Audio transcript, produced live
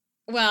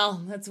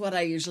Well, that's what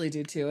I usually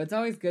do too. It's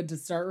always good to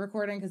start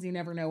recording because you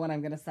never know when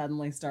I'm going to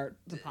suddenly start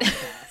the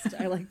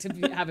podcast. I like to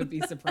have it be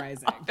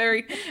surprising.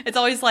 It's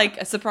always like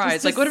a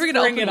surprise. Like, what are we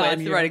going to open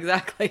with? Right,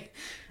 exactly.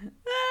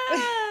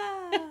 Welcome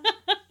to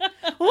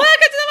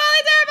the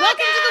Wildly Tarot Podcast!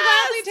 Welcome to the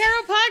Wildly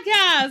Tarot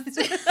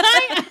Podcast!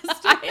 Hi,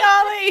 Esther.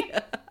 Hi, Ollie.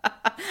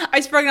 I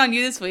sprung it on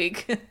you this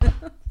week.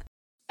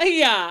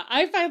 Yeah,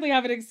 I finally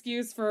have an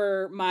excuse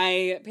for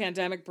my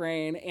pandemic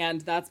brain, and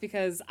that's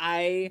because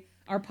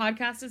our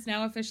podcast is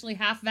now officially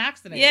half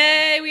vaccinated.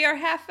 Yay, we are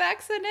half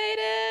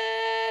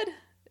vaccinated.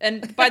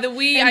 And by the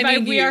we, I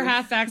mean we you. are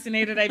half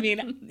vaccinated, I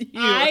mean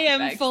I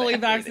am fully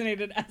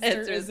vaccinated.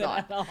 Esther isn't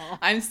at all.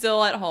 I'm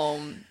still at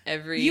home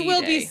every day. You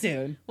will be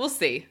soon. We'll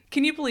see.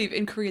 Can you believe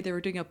in Korea they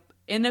were doing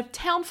in a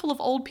town full of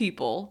old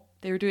people,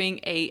 they were doing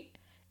a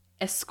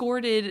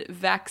escorted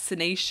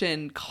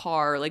vaccination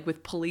car, like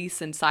with police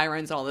and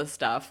sirens and all this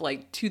stuff,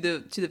 like to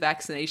the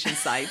vaccination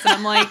sites. And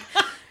I'm like,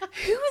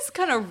 who is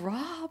gonna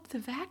rob the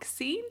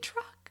vaccine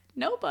truck?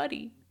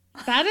 Nobody.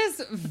 That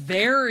is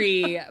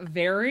very,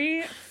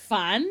 very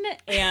fun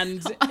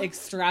and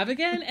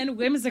extravagant and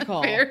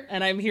whimsical.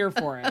 And I'm here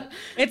for it.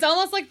 It's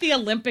almost like the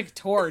Olympic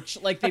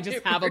torch. Like they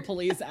just have a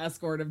police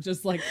escort of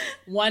just like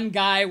one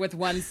guy with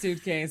one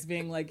suitcase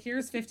being like,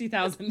 here's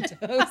 50,000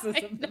 doses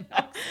of the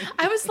vaccine.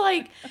 I was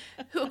like,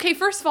 okay,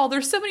 first of all,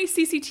 there's so many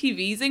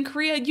CCTVs in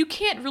Korea. You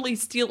can't really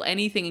steal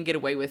anything and get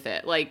away with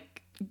it.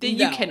 Like,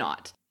 you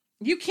cannot.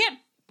 You can't.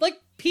 Like,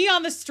 pee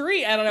on the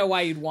street. I don't know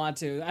why you'd want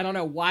to. I don't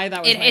know why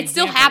that was it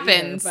still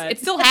happens. It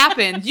still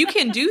happens. You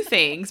can do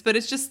things, but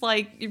it's just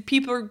like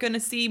people are going to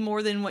see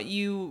more than what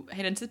you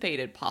had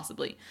anticipated,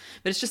 possibly.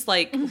 But it's just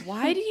like,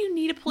 why do you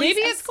need a police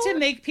Maybe escort? It's to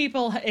make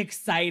people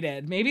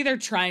excited. Maybe they're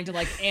trying to,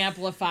 like,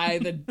 amplify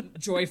the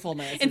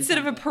joyfulness. Instead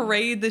of a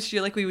parade this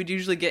year like we would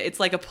usually get,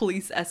 it's like a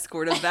police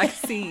escort of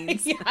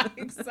vaccines. Yeah,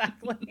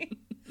 exactly.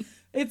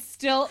 It's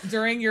still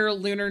during your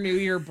Lunar New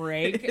Year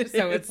break,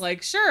 so it's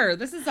like, sure,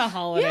 this is a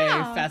holiday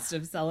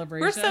festive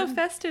celebration. We're so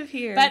festive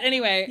here. But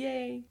anyway,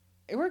 yay.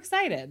 We're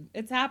excited.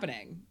 It's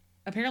happening.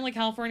 Apparently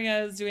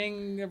California is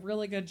doing a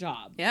really good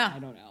job. Yeah. I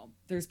don't know.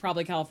 There's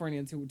probably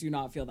Californians who do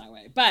not feel that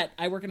way. But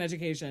I work in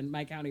education.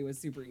 My county was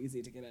super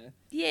easy to get an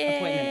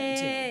appointment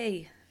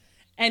into.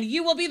 And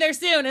you will be there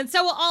soon. And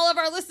so will all of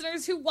our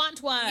listeners who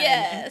want one.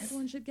 Yes. And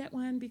everyone should get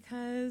one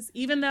because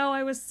even though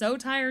I was so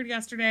tired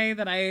yesterday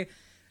that I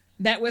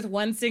met with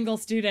one single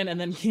student and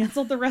then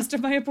canceled the rest of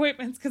my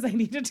appointments because I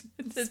needed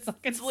to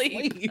fucking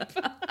sleep.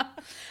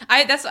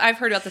 I've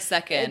heard about the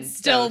second. It's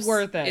still dose.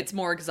 worth it. It's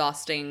more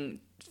exhausting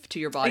to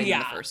your body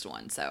than the first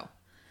one. So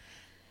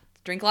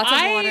drink lots of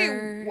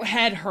water. I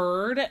had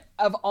heard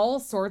of all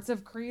sorts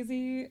of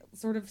crazy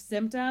sort of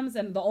symptoms,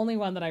 and the only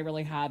one that I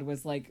really had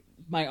was like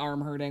my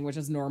arm hurting, which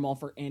is normal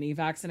for any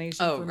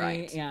vaccination for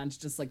me, and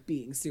just like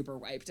being super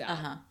wiped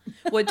out.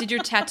 What did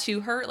your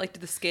tattoo hurt? Like,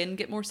 did the skin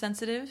get more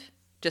sensitive?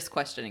 Just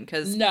questioning,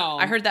 because no,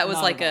 I heard that was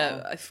like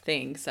a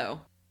thing. So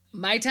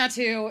my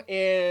tattoo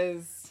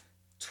is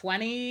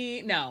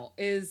 12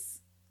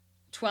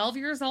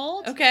 years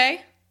old. Okay.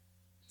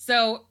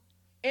 So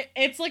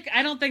it's like,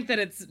 I don't think that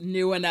it's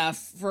new enough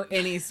for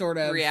any sort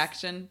of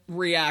reaction.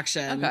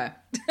 Okay.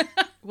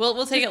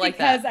 We'll take it like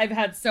that. Because I've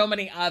had so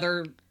many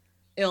other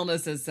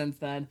illnesses since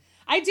then.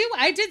 I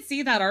did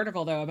see that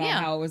article though about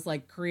how it was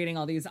like creating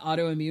all these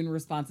autoimmune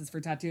responses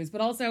for tattoos, but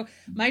also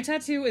my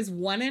tattoo is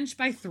 1 inch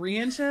by 3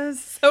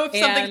 inches. So if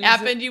something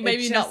happened, you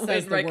maybe not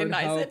would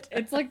recognize it.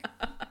 It's like,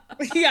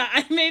 yeah,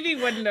 I maybe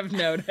wouldn't have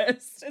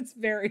noticed. It's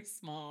very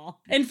small.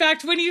 In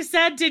fact, when you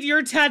said, did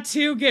your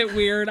tattoo get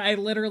weird? I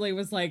literally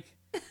was like,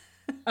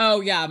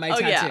 oh yeah, my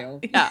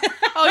tattoo. Yeah.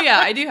 Oh yeah,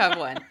 I do have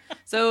one.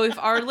 So if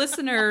our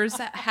listeners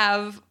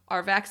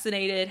are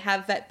vaccinated,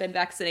 have been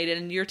vaccinated,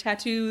 and your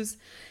tattoos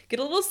get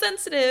a little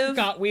sensitive,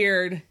 got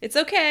weird, it's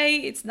okay.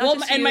 It's not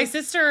just you. And my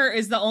sister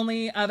is the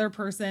only other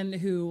person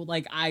who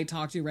like I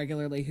talk to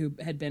regularly who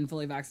had been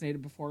fully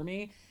vaccinated before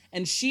me.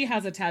 And she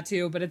has a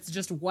tattoo, but it's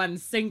just one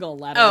single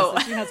letter. Oh.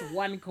 So she has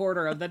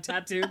 1/4 of the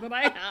tattoo that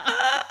I have.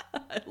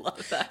 I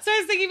love that. So I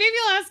was thinking, maybe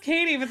I'll ask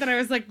Katie, but then I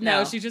was like,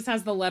 no, she just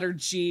has the letter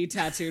G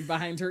tattooed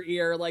behind her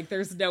ear. Like,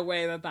 there's no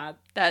way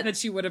that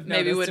she would have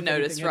noticed. Maybe would have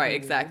noticed, right,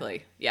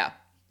 exactly. Yeah.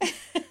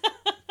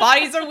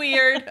 Bodies are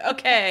weird.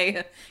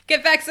 Okay.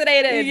 Get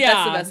vaccinated. Yeah.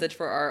 That's the message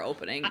for our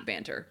opening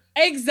banter.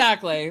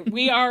 Exactly.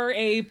 We are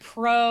a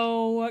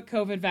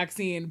pro-COVID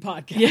vaccine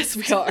podcast. Yes,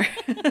 we are.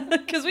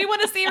 Because we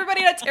want to see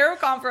everybody at a tarot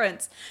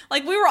conference.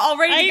 Like, we were all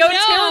ready to go to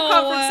tarot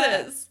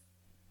conferences.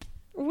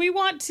 We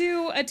want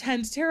to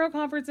attend tarot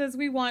conferences.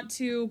 We want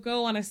to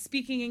go on a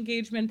speaking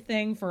engagement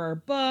thing for our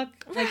book.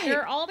 Right. Like,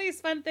 there are all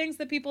these fun things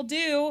that people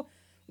do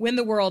when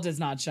the world is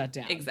not shut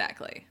down.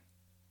 Exactly.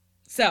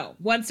 So,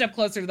 one step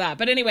closer to that.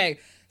 But anyway,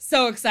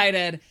 so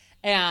excited.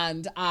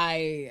 And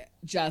I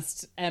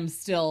just am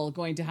still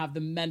going to have the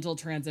mental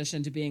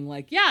transition to being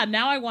like, yeah,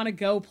 now I want to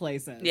go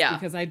places. Yeah.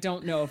 Because I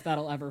don't know if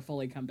that'll ever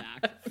fully come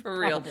back. For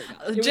real.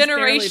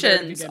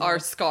 Generations are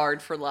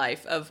scarred for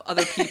life of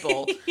other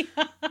people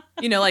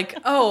Like,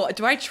 oh,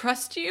 do I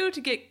trust you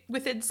to get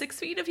within 6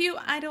 feet of you?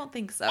 I don't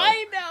think so.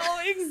 I know,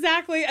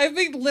 exactly. I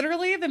think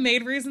literally the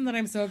main reason that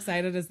I'm so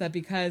excited is that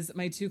because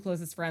my 2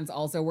 closest friends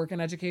also work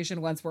in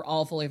education, once we're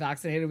all fully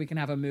vaccinated, we can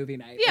have a movie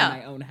night in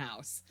my own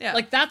house. Yeah.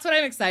 Like, that's what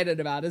I'm excited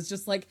about, is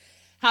just like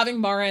having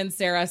Mara and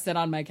Sarah sit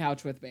on my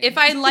couch with me. If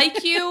I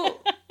like you,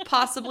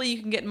 possibly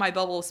you can get in my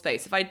bubble of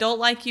space. If I don't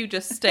like you,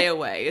 just stay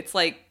away. It's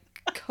like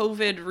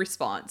COVID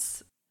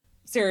response.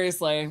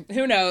 Seriously,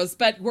 who knows?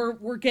 But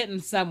we're getting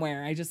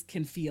somewhere. I just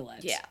can feel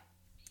it. Yeah.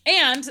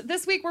 And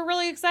this week we're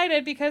really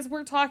excited because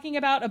we're talking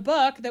about a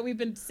book that we've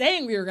been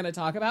saying we were going to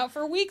talk about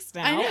for weeks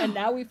now, and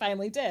now we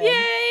finally did.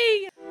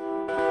 Yay!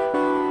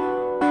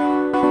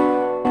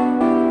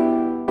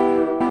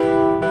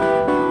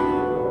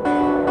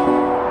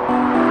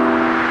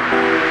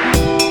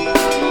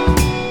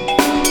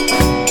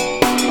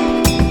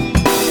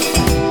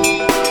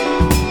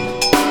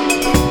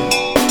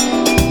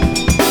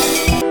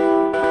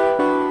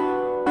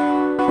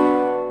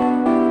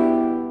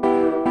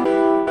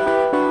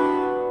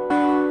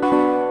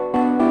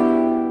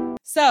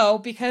 So,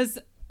 because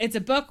it's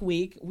a book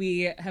week,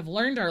 we have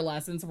learned our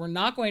lessons. We're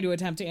not going to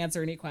attempt to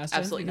answer any questions.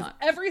 Absolutely not.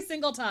 Every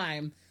single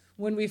time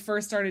when we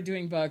first started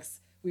doing books,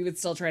 we would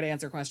still try to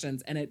answer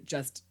questions, and it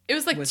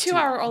was like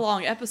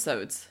 2-hour-long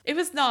episodes. It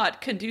was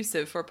not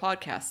conducive for a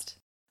podcast.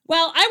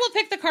 Well, I will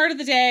pick the card of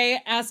the day,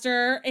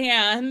 Esther,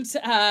 and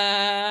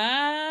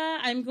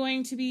I'm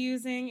going to be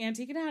using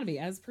Antique Anatomy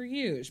as per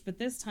usual, but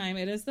this time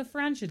it is the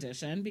French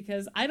edition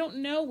because I don't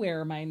know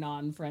where my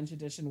non-French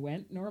edition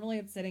went. Normally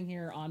it's sitting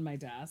here on my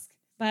desk,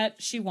 but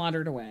she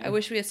wandered away. I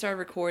wish we had started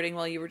recording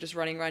while you were just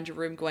running around your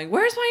room going,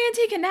 "Where's my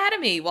Antique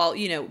Anatomy?" Well,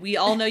 we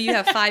all know you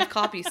have 5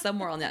 copies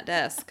somewhere on that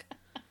desk.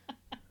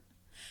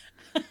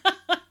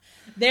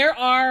 There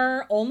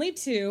are only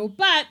 2,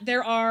 but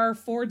there are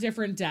 4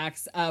 different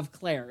decks of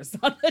Claire's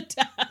on the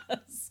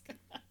desk.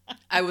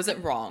 I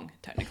wasn't wrong,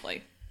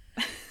 technically.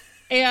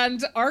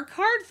 And our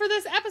card for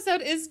this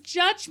episode is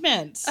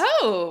Judgment.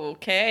 Oh,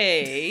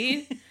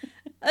 okay.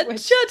 A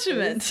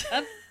judgment.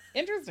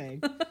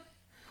 Interesting.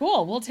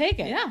 Cool, we'll take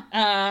it.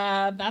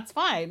 Yeah. That's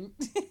fine.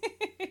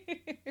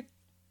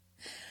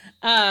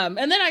 And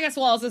then I guess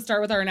we'll also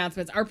start with our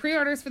announcements. Our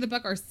pre-orders for the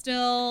book are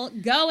still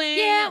going.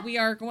 Yeah. We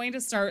are going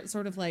to start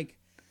sort of like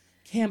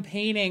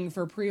campaigning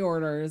for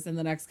pre-orders in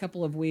the next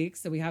couple of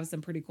weeks. So we have some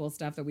pretty cool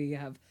stuff that we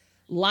have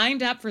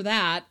lined up for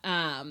that.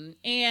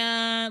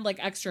 And like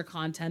extra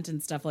content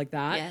and stuff like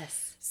that.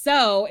 Yes.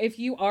 So if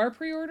you are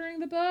pre-ordering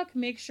the book,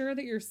 make sure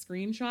that you're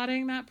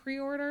screenshotting that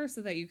pre-order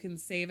so that you can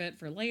save it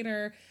for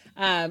later.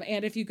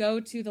 And if you go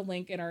to the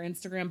link in our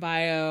Instagram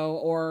bio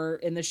or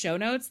in the show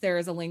notes, there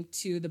is a link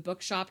to the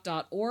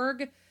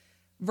bookshop.org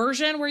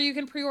version where you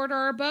can pre-order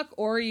our book,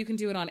 or you can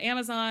do it on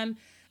Amazon.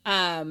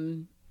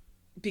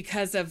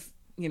 Because of,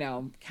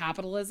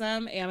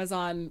 capitalism,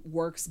 Amazon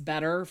works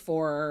better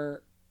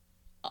for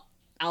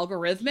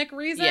algorithmic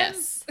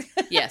reasons.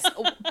 Yes.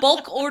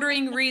 Bulk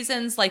ordering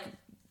reasons, like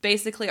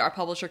basically our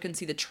publisher can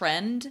see the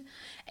trend.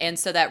 And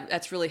so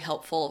that's really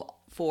helpful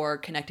for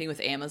connecting with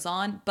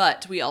Amazon.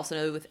 But we also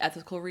know with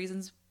ethical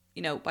reasons,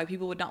 why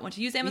people would not want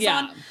to use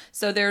Amazon. Yeah.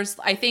 So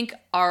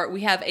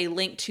we have a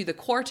link to the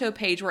Quarto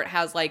page where it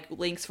has like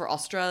links for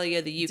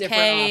Australia, the UK.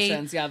 Different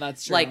options. Yeah,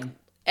 that's true. Like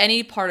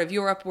any part of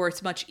Europe where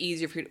it's much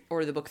easier for you to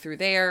order the book through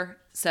there.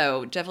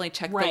 So definitely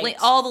check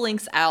all the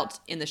links out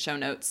in the show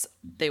notes.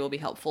 They will be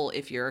helpful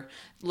if you're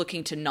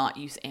looking to not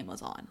use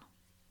Amazon.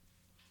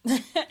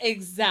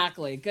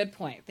 Exactly. Good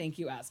point. Thank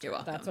you, Esther. You're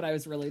welcome. That's what I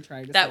was really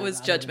trying to say. That was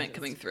judgment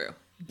coming through.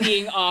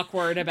 Being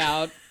awkward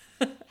about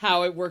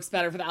how it works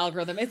better for the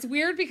algorithm. It's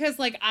weird because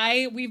like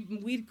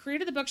we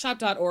created the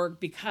bookshop.org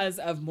because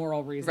of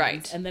moral reasons.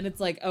 Right. And then it's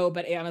like, oh,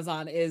 but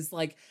Amazon is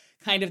like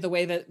kind of the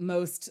way that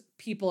most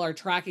people are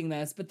tracking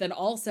this. But then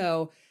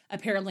also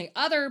apparently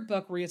other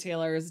book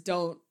retailers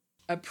don't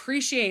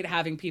appreciate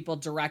having people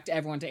direct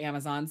everyone to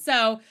Amazon.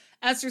 So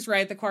Esther's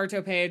right. The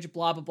Quarto page,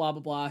 blah, blah, blah,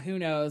 blah, blah. Who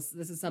knows?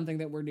 This is something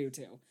that we're new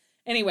to.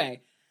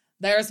 Anyway,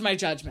 there's my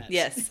judgment.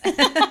 Yes.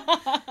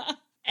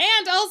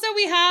 And also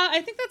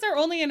I think that's our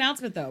only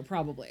announcement though,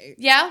 probably.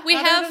 Yeah, we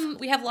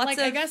have lots of,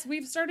 I guess we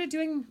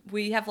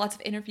have lots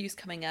of interviews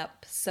coming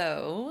up,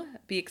 so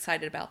be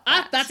excited about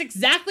that. That's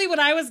exactly what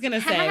I was going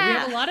to say. We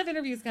have a lot of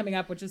interviews coming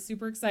up, which is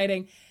super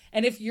exciting.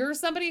 And if you're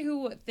somebody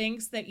who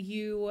thinks that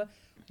you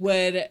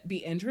would be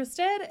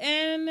interested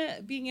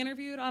in being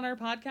interviewed on our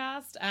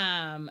podcast,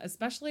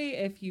 especially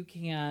if you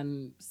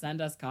can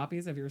send us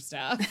copies of your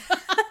stuff.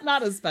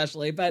 Not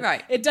especially, but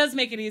It does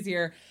make it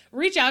easier.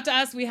 Reach out to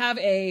us. We have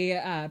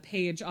a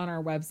page on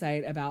our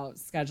website about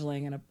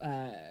scheduling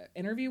an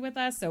interview with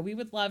us. So we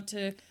would love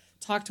to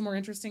talk to more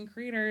interesting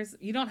creators.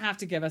 You don't have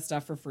to give us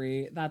stuff for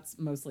free. That's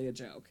mostly a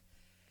joke.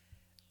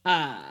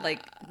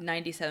 Like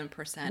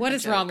 97%. What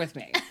is wrong with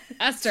me?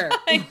 Esther,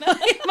 why am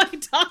I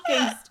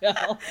talking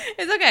still?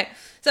 It's okay.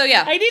 So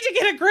yeah. I need to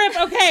get a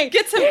grip. Okay.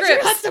 Get some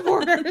grips. Patreon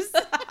supporters.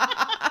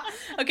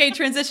 Okay,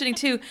 transitioning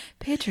to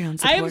Patreon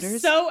supporters. I am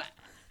so...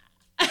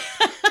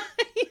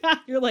 Yeah,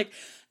 you're like,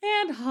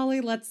 and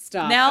Holly, let's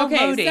stop. Now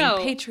loading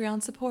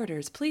Patreon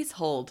supporters. Please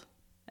hold.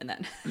 And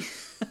then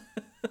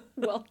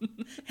well,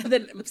 and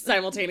then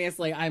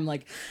simultaneously I'm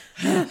like,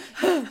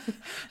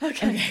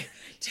 okay.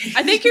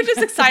 I think you're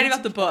just excited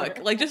about the book.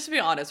 Like, just to be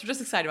honest, we're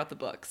just excited about the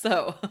book.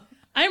 So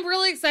I'm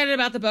really excited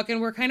about the book,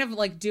 and we're kind of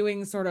like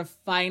doing sort of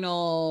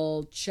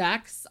final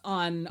checks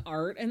on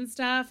art and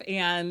stuff,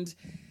 and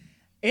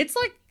it's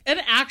like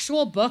an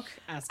actual book,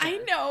 Esther. I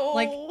know.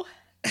 Like,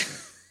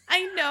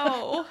 I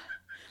know.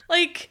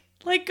 Like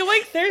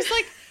going, there's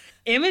like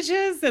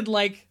images and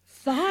like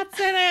thoughts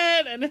in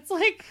it, and it's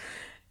like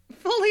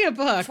fully a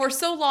book. For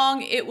so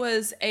long, it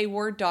was a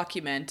Word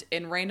document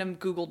in random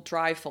Google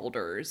Drive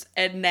folders,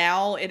 and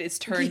now it is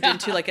turned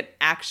into like an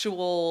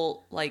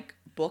actual like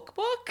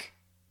book.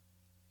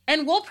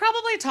 And we'll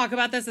probably talk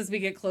about this as we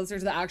get closer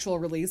to the actual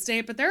release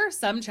date, but there are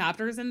some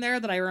chapters in there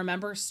that I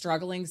remember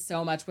struggling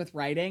so much with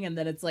writing, and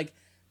that it's like,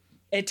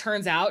 it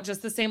turns out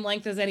just the same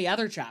length as any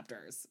other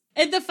chapters.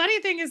 And the funny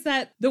thing is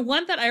that the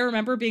one that I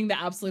remember being the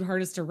absolute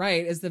hardest to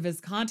write is the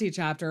Visconti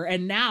chapter.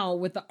 And now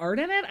with the art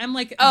in it, I'm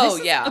like, this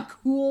is a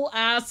cool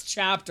ass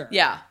chapter.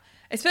 Yeah.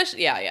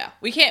 Especially,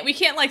 We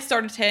can't like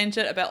start a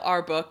tangent about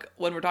our book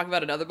when we're talking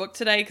about another book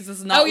today, because this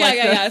is not.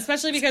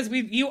 Especially because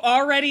you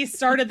already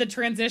started the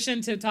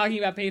transition to talking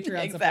about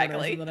Patreon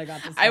supporters, and then I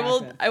got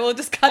distracted. I will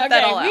just cut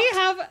that all out. We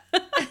have.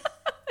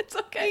 It's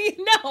okay.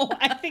 No,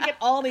 I think it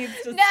all needs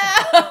to.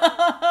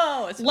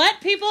 No.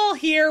 Let people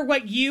hear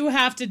what you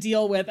have to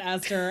deal with,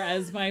 Esther,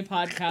 as my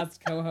podcast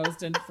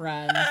co-host and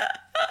friend.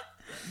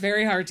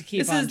 Very hard to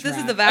keep on track. This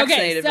is the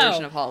vaccinated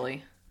version of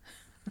Holly.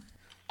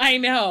 I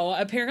know.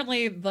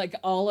 Apparently, like,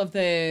 all of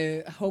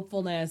the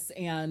hopefulness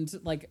and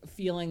like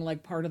feeling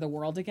like part of the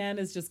world again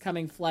is just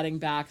coming flooding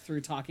back through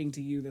talking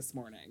to you this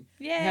morning.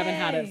 Yay. I haven't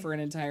had it for an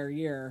entire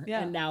year.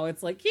 Yeah. And now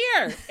it's like,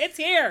 it's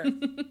here.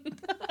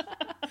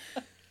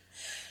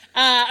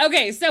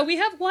 Okay, so we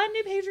have one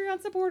new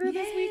Patreon supporter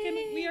this week, and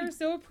we are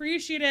so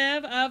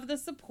appreciative of the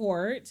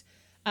support.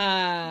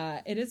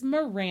 It is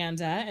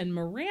Miranda, and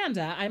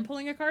Miranda, I'm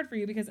pulling a card for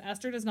you because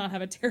Esther does not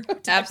have a tarot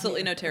deck.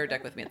 Absolutely no tarot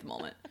deck with me at the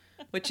moment,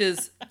 which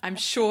is, I'm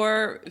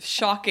sure,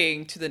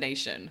 shocking to the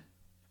nation.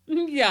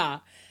 Yeah.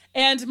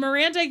 And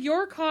Miranda,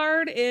 your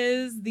card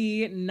is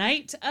the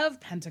Knight of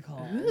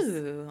Pentacles.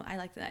 Ooh, I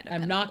like the Knight of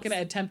Pentacles. I'm not going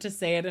to attempt to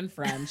say it in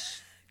French.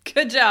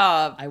 Good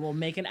job. I will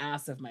make an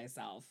ass of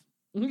myself.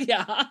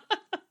 Yeah.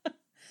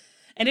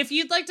 And if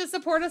you'd like to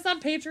support us on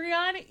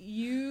Patreon,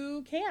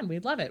 you can.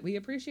 We'd love it. We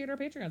appreciate our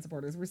Patreon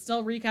supporters. We're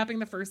still recapping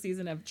the first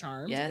season of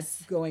Charmed. Yes.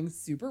 It's going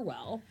super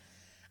well.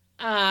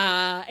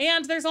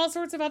 And there's all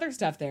sorts of other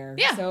stuff there.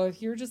 Yeah. So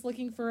if you're just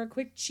looking for a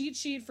quick cheat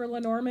sheet for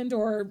Lenormand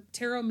or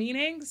tarot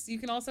meanings, you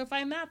can also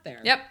find that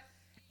there. Yep.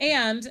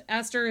 And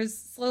Esther is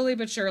slowly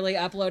but surely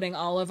uploading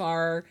all of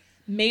our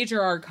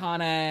major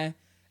arcana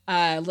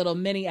little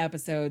mini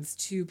episodes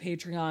to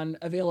Patreon,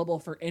 available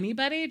for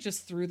anybody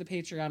just through the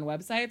Patreon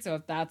website. So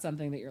if that's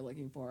something that you're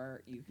looking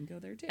for, you can go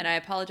there too. And I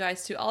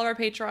apologize to all of our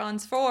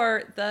patrons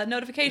for the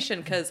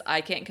notification, because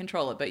I can't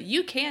control it, but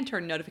you can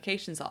turn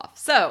notifications off.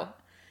 So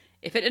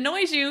if it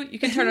annoys you, you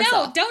can turn us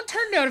off. No, don't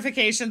turn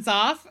notifications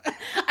off.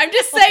 I'm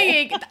just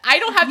saying, I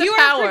don't have the you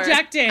power. You are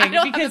projecting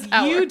because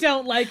you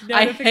don't like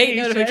notifications. I hate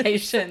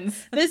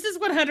notifications. This is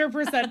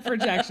 100%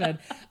 projection.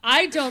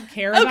 I don't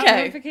care about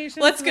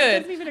notifications. That's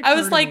good. I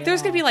was like,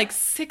 there's going to be like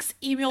 6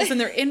 emails in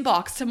their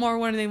inbox tomorrow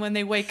morning when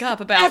they wake up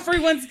about...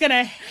 Everyone's going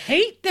to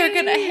hate They're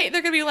going to hate.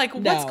 They're going to be like,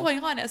 what's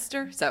going on,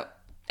 Esther? So,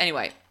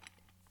 anyway,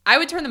 I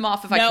would turn them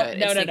off if I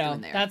could.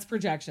 No. That's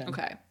projection.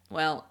 Okay.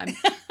 Well, I'm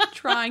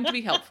trying to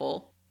be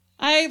helpful.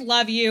 I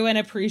love you and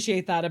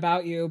appreciate that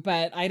about you,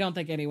 but I don't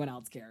think anyone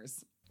else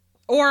cares.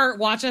 Or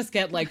watch us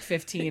get like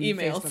 15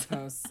 emails. Facebook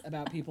posts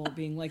about people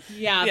being like,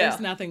 there's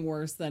nothing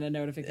worse than a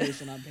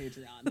notification on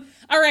Patreon.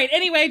 All right.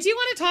 Anyway, do you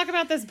want to talk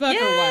about this book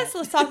or what? Yes,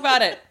 let's talk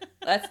about it.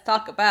 Let's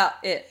talk about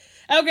it.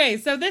 Okay.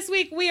 So this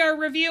week we are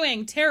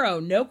reviewing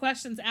Tarot, No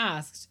Questions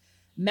Asked,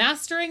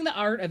 Mastering the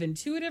Art of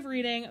Intuitive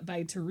Reading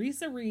by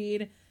Theresa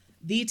Reed,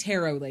 the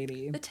Tarot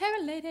Lady. The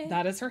Tarot Lady.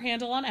 That is her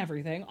handle on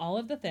everything, all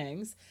of the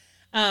things.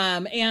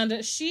 And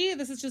this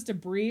is just a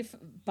brief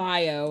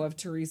bio of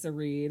Theresa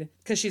Reed,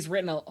 because she's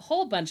written a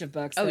whole bunch of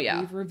books that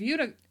we've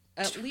reviewed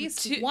at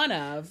least one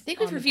of. I think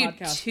we've reviewed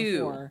 2.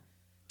 Before.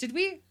 Did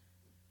we?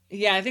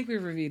 Yeah, I think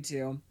we've reviewed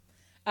 2.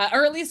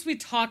 Or at least we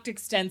talked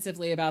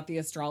extensively about the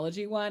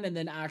astrology one, and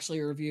then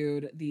actually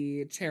reviewed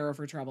the Tarot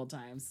for Troubled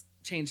Times.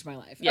 Changed my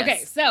life. Yes.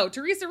 Okay, so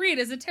Theresa Reed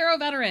is a tarot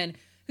veteran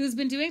who's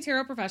been doing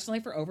tarot professionally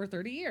for over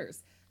 30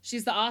 years.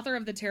 She's the author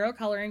of the tarot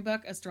coloring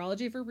book,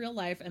 Astrology for Real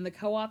Life, and the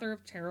co-author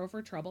of Tarot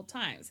for Troubled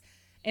Times.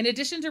 In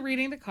addition to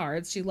reading the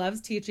cards, she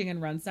loves teaching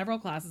and runs several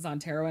classes on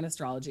tarot and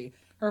astrology.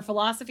 Her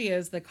philosophy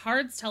is, the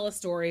cards tell a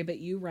story, but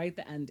you write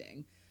the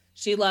ending.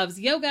 She loves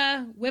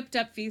yoga, whipped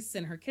up feasts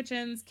in her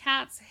kitchens,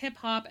 cats,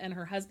 hip-hop, and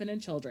her husband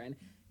and children.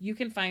 You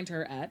can find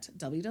her at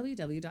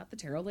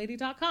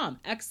www.thetarotlady.com.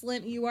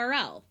 Excellent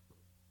URL.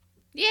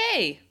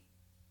 Yay!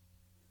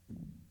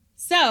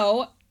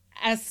 So...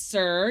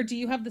 Esther, do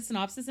you have the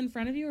synopsis in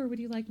front of you, or would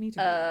you like me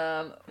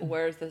to?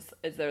 Where's this?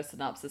 Is there a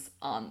synopsis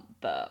on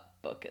the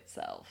book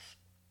itself?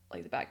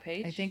 Like the back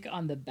page? I think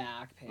on the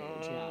back page,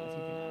 yeah, if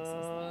you can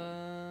access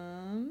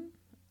that.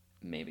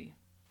 Maybe.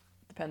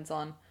 Depends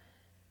on...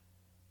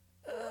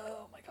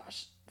 Oh my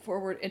gosh.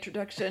 Forward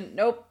introduction.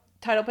 Nope.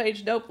 Title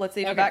page. Nope. Let's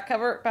see if back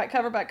cover. Back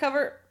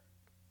cover.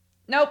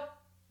 Nope.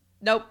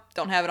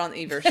 Don't have it on the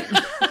e-version.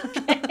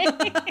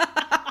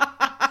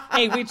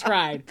 Hey, we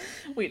tried.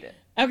 We did.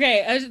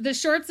 Okay, the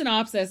short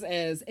synopsis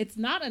is, it's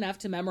not enough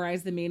to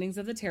memorize the meanings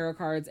of the tarot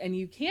cards, and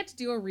you can't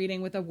do a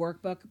reading with a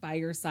workbook by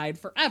your side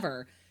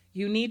forever.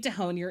 You need to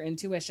hone your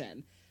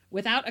intuition.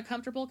 Without a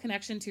comfortable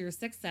connection to your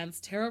sixth sense,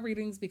 tarot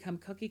readings become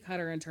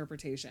cookie-cutter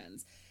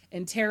interpretations.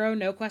 In Tarot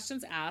No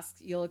Questions Asked,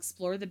 you'll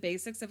explore the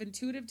basics of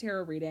intuitive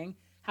tarot reading,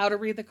 how to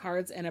read the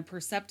cards in a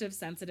perceptive,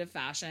 sensitive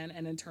fashion,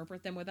 and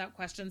interpret them without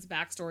questions,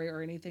 backstory,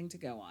 or anything to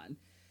go on.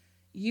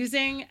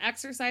 Using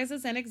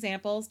exercises and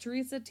examples,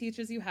 Teresa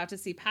teaches you how to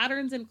see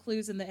patterns and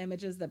clues in the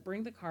images that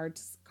bring the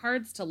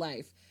cards to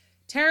life.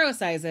 Tarot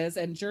sizes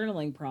and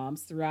journaling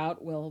prompts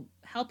throughout will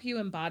help you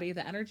embody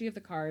the energy of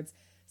the cards,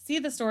 see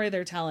the story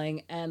they're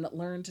telling, and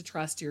learn to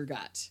trust your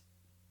gut.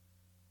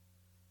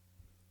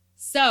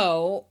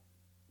 So,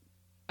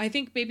 I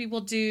think maybe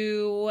we'll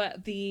do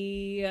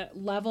the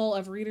level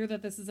of reader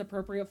that this is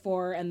appropriate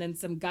for, and then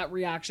some gut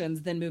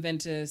reactions, then move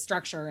into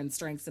structure and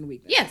strengths and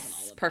weaknesses.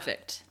 Yes,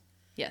 perfect.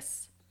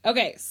 Yes.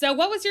 Okay, so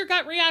what was your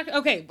gut reaction?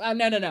 Okay,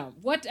 no.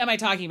 What am I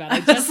talking about? I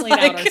just laid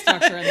out our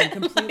structure and then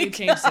completely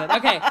changed it.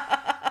 Okay,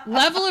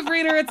 level of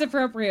reader it's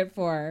appropriate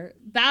for.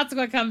 That's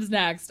what comes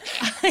next.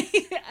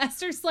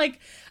 Esther's like,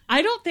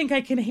 I don't think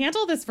I can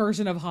handle this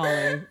version of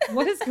Holly.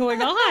 What is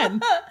going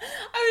on?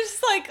 I was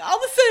just like, all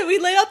of a sudden we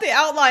laid out the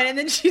outline and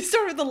then she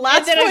started the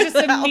last one. And then I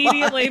just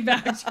immediately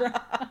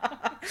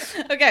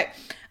backtracked. Okay.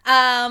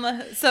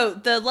 So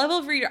the level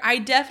of reader, I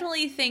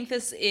definitely think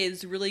this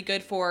is really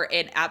good for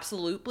an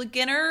absolute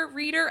beginner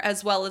reader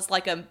as well as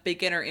like a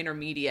beginner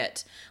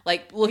intermediate,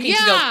 like looking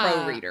to go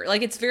pro reader.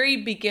 Like it's very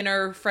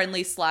beginner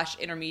friendly /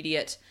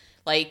 intermediate,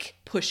 like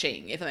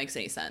pushing, if that makes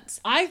any sense.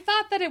 I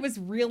thought that it was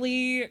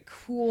really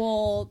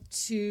cool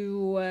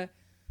to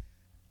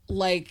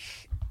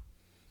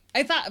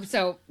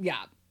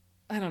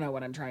I don't know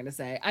what I'm trying to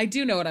say. I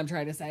do know what I'm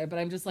trying to say, but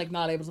I'm just like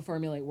not able to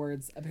formulate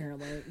words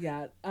apparently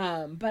yet.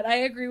 But I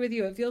agree with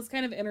you. It feels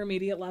kind of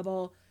intermediate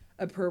level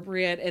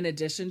appropriate in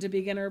addition to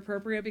beginner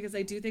appropriate, because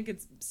I do think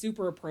it's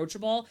super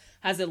approachable,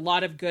 has a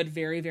lot of good,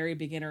 very, very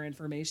beginner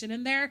information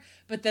in there.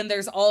 But then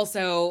there's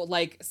also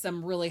like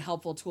some really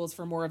helpful tools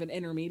for more of an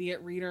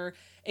intermediate reader,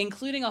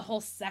 including a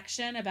whole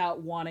section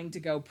about wanting to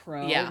go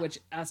pro, which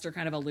Esther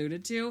kind of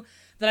alluded to,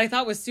 that I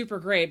thought was super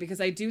great, because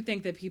I do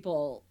think that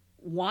people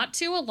want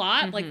to a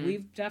lot. Mm-hmm. Like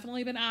we've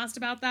definitely been asked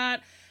about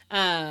that.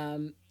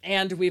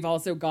 And we've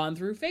also gone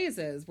through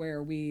phases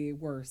where we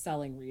were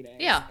selling readings.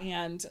 Yeah.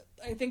 And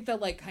I think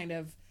that like kind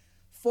of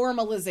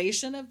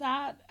formalization of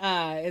that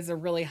is a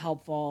really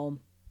helpful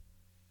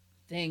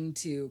thing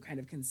to kind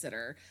of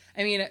consider.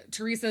 I mean,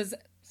 Teresa's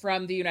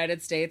from the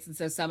United States, and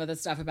so some of the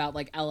stuff about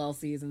like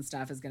LLCs and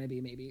stuff is going to be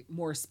maybe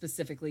more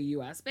specifically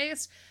US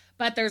based,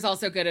 but there's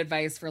also good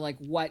advice for like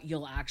what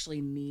you'll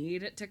actually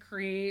need to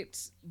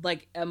create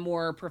like a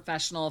more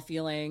professional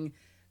feeling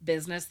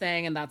business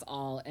thing, and that's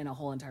all in a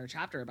whole entire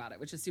chapter about it,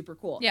 which is super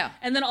cool. Yeah.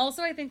 And then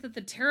also I think that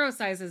the tarot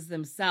sizes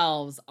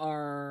themselves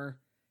are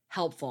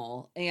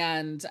helpful,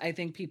 and I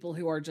think people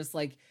who are just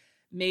like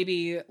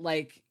maybe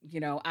like, you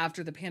know,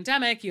 after the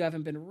pandemic you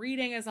haven't been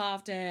reading as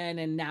often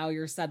and now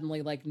you're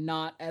suddenly like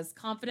not as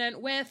confident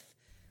with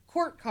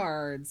court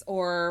cards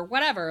or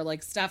whatever,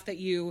 like stuff that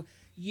you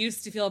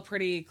used to feel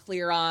pretty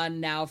clear on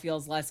now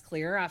feels less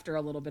clear after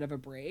a little bit of a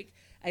break.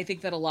 I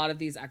think that a lot of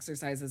these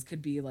exercises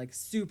could be like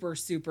super,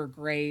 super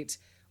great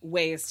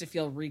ways to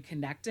feel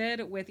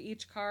reconnected with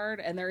each card.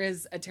 And there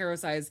is a tarot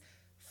size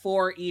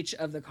for each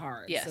of the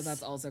cards. Yes. So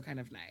that's also kind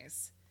of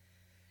nice.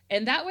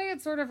 And that way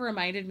it sort of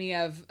reminded me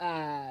of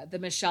the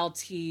Michelle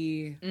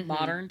T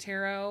Modern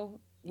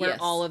Tarot, where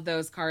all of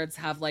those cards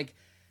have like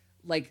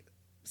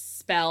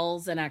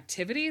spells and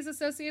activities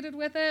associated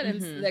with it.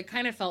 And it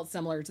kind of felt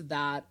similar to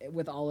that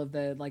with all of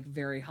the like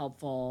very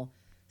helpful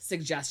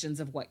suggestions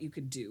of what you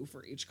could do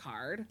for each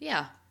card.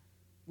 Yeah.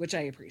 Which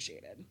I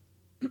appreciated.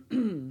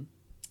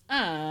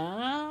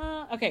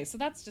 Okay, so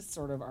that's just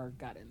sort of our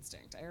gut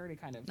instinct. I already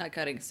kind of... Not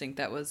gut instinct,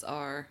 that was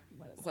our...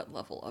 What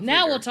level of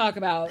Now reader? we'll talk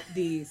about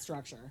the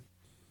structure.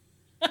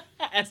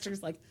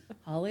 Esther's like,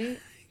 Holly,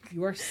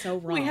 you are so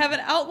wrong. We have an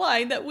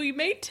outline that we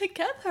made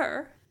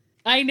together.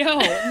 I know.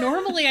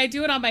 Normally I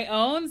do it on my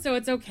own, so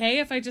it's okay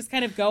if I just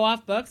kind of go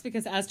off books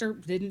because Esther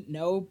didn't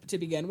know to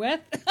begin with.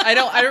 I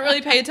don't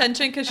really pay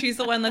attention because she's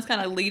the one that's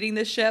kind of leading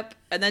the ship.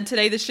 And then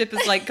today the ship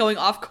is like going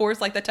off course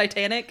like the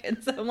Titanic.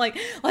 And so I'm like,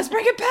 let's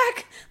bring it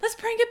back. Let's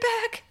bring it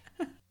back.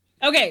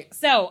 Okay,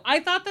 so I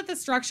thought that the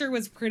structure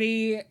was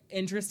pretty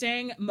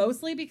interesting,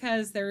 mostly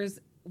because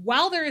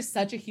while there is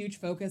such a huge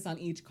focus on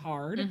each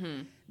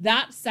card,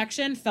 that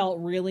section felt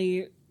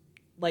really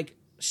like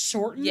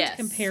shortened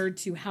compared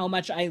to how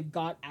much I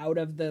got out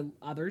of the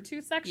other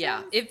two sections.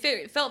 Yeah,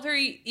 it felt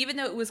very, even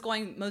though it was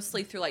going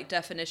mostly through like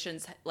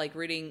definitions, like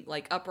reading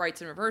like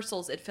uprights and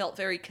reversals, it felt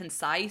very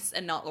concise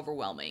and not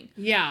overwhelming.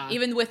 Yeah.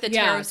 Even with the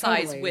tarot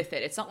size with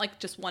it. It's not like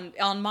just one,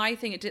 on my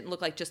thing, it didn't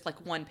look like just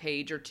like 1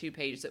 page or 2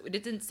 pages. It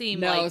didn't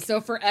seem like. No,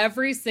 so for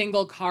every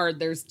single card,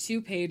 there's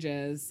 2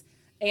 pages.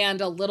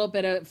 And a little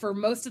bit of, for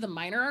most of the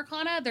minor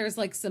arcana, there's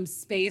like some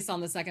space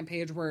on the second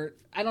page where,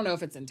 I don't know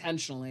if it's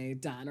intentionally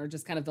done or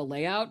just kind of the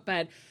layout,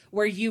 but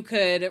where you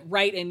could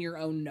write in your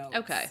own notes.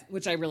 Okay.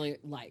 Which I really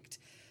liked.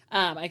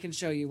 I can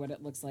show you what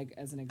it looks like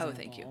as an example. Oh,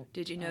 thank you.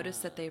 Did you notice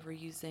that they were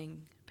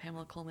using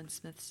Pamela Coleman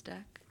Smith's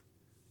deck?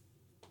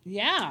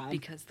 Yeah.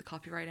 Because the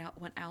copyright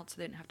went out, so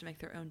they didn't have to make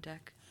their own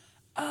deck.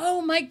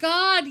 Oh my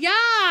God,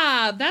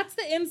 yeah. That's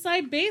the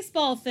inside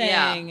baseball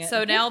thing. Yeah.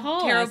 So now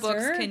tarot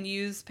books can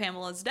use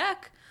Pamela's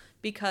deck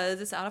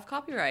because it's out of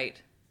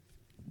copyright.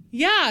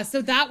 Yeah,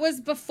 so that was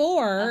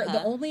before.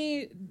 The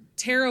only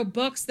tarot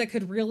books that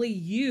could really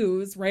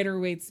use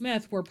Rider-Waite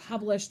Smith were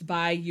published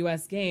by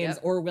US Games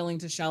or willing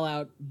to shell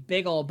out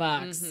big ol'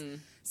 bucks.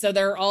 So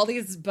there are all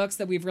these books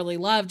that we've really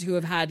loved who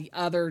have had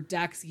other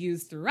decks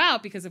used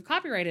throughout because of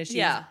copyright issues.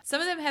 Yeah. Some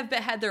of them have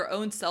had their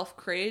own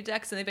self-created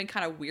decks and they've been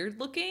kind of weird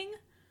looking.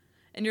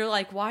 And you're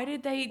like, why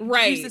did they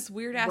use this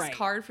weird-ass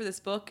card for this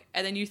book?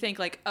 And then you think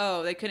like,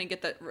 oh, they couldn't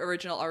get the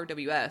original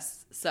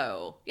RWS.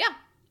 So, yeah.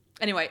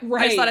 Anyway,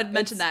 I just thought I'd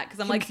mention that because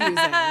I'm confusing.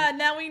 Like,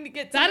 now we need to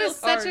get to that those is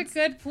cards. Such a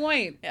good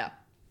point. Yeah.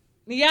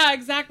 Yeah,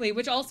 exactly.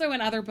 Which also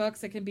in other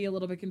books, it can be a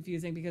little bit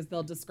confusing because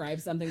they'll describe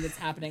something that's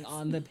happening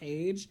on the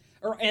page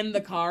or in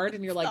the card.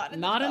 And you're like,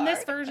 not in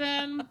this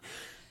version.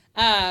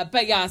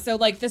 But yeah, so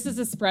like this is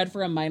a spread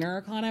for a minor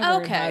arcana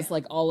where it has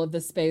like all of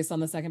the space on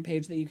the second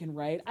page that you can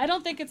write. I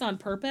don't think it's on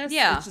purpose.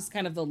 Yeah. It's just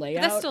kind of the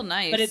layout. But that's still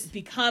nice. But it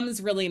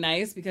becomes really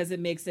nice because it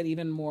makes it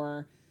even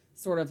more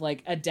sort of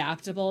like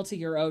adaptable to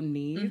your own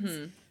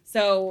needs.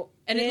 So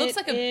and it looks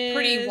like a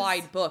pretty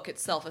wide book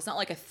itself. It's not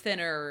like a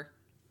thinner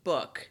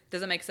book.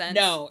 Does that make sense?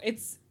 No,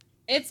 it's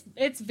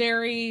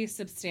very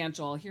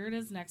substantial. Here it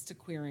is next to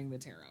Queering the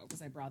Tarot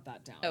because I brought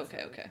that down.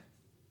 Okay.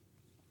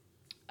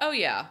 Oh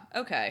yeah.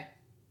 Okay.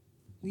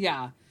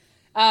 Yeah.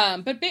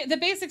 But the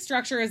basic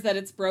structure is that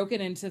it's broken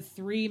into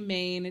 3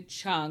 main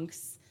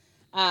chunks.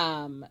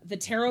 The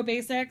Tarot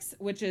Basics,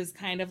 which is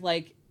kind of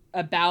like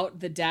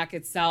about the deck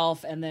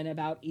itself and then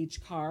about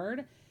each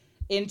card.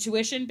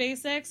 Intuition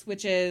Basics,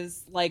 which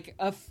is like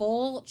a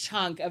full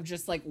chunk of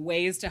just like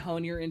ways to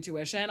hone your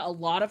intuition, a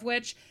lot of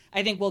which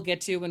I think we'll get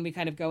to when we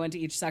kind of go into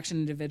each section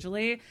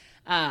individually,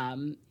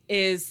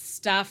 is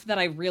stuff that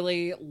I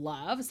really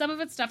love. Some of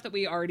it's stuff that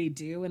we already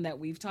do and that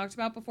we've talked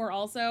about before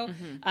also,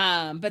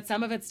 but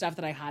some of it's stuff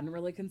that I hadn't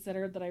really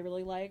considered that I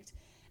really liked.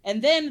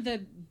 And then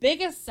the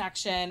biggest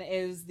section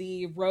is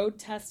the road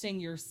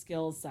testing your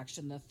skills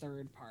section, the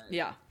third part.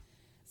 Yeah.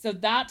 So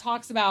that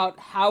talks about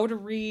how to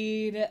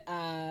read,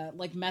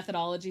 like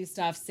methodology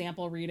stuff,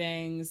 sample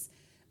readings,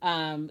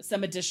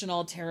 some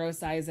additional tarot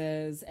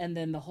sizes, and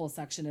then the whole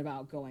section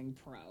about going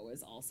pro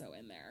is also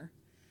in there.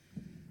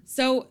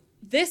 So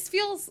this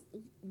feels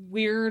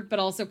weird, but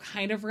also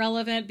kind of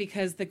relevant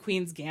because the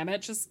Queen's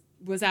Gambit just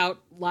was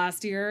out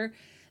last year.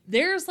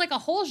 There's like a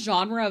whole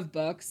genre of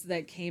books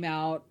that came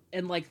out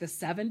in like the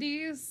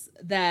 70s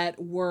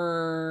that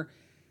were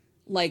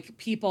like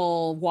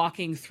people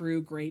walking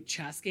through great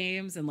chess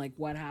games and like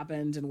what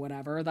happened and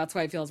whatever. That's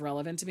why it feels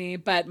relevant to me.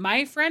 But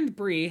my friend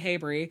Brie, hey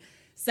Brie,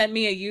 sent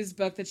me a used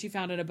book that she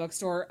found in a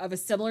bookstore of a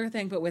similar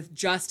thing, but with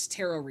just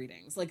tarot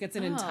readings. Like it's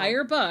an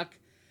entire book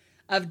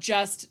of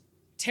just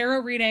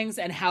tarot readings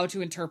and how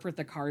to interpret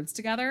the cards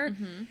together.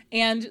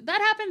 And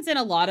that happens in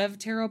a lot of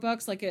tarot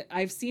books. Like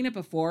I've seen it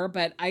before,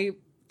 but I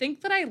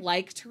think that I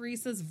like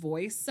Teresa's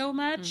voice so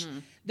much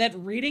that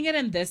reading it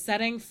in this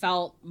setting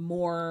felt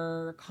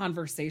more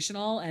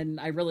conversational, and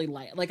I really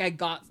like I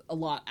got a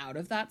lot out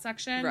of that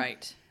section.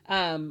 Right.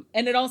 And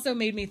it also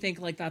made me think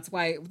like that's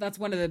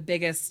one of the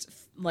biggest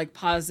like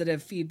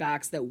positive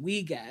feedbacks that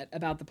we get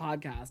about the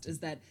podcast is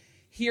that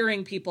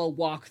hearing people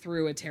walk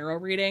through a tarot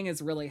reading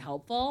is really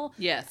helpful.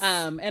 Yes.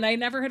 And I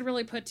never had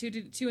really put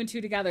two and two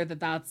together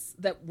that's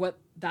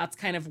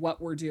kind of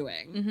what we're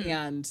doing,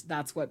 and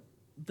that's what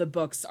the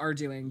books are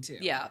doing too.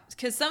 Yeah,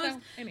 because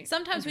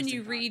sometimes when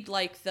you read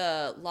like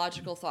the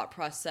logical thought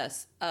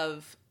process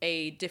of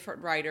a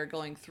different writer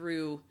going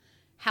through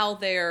how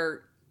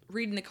they're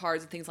reading the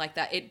cards and things like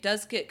that, it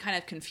does get kind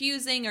of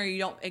confusing or you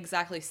don't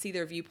exactly see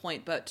their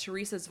viewpoint. But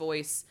Teresa's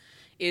voice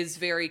is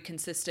very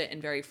consistent and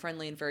very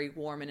friendly and very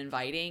warm and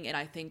inviting, and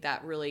I think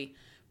that really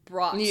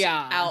brought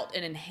out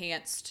and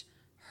enhanced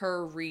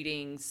her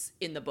readings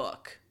in the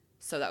book.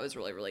 So that was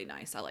really, really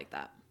nice. I like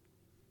that.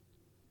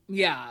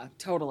 Yeah,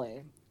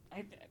 totally.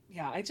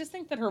 I just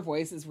think that her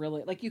voice is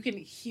really like you can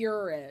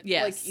hear it.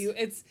 Yes. Like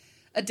it's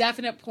a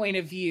definite point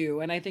of view,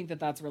 and I think that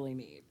that's really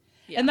neat.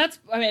 Yeah. And that's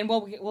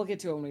we'll get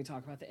to it when we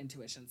talk about the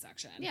intuition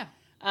section. Yeah.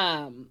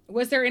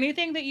 Was there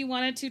anything that you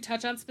wanted to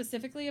touch on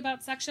specifically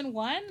about section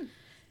 1?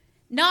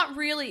 Not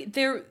really.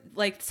 They're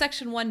like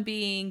section 1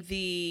 being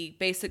the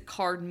basic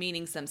card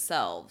meanings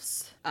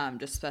themselves.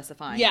 Just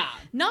specifying. Yeah.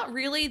 Not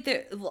really.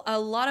 A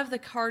lot of the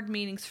card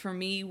meanings for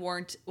me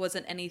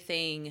wasn't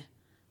anything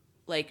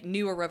like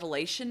new or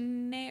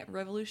revolutionary.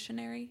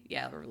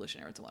 Yeah,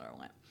 revolutionary is what I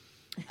want.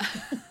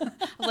 I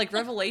was like,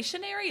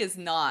 revelationary is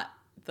not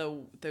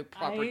the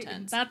proper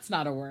tense. That's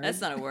not a word.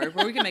 That's not a word,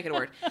 but we can make it a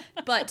word.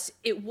 But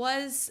it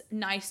was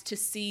nice to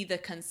see the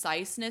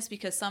conciseness,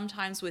 because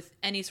sometimes with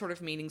any sort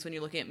of meanings, when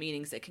you're looking at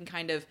meanings, it can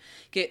kind of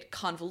get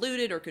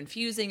convoluted or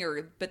confusing,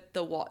 but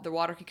the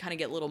water can kind of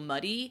get a little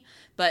muddy.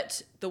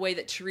 But the way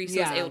that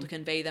Teresa was able to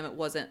convey them, it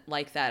wasn't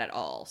like that at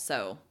all.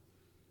 So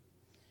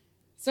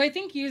I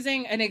think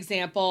using an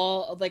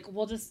example, like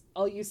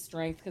I'll use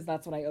strength because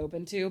that's what I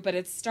open to, but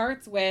it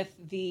starts with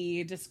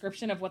the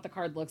description of what the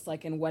card looks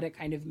like and what it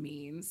kind of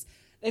means.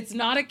 It's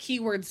not a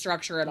keyword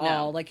structure at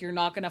all. Like, you're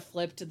not going to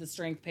flip to the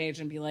strength page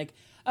and be like,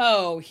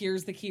 oh,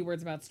 here's the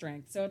keywords about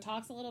strength. So it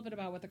talks a little bit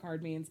about what the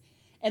card means.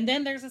 And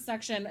then there's a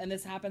section, and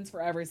this happens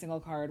for every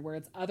single card, where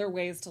it's other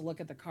ways to look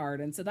at the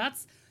card. And so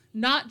that's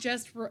not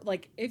just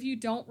like, if you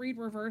don't read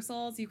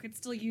reversals, you could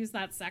still use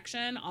that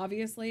section,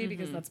 obviously,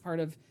 because that's part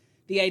of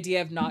the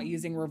idea of not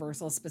using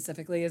reversals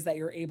specifically, is that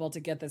you're able to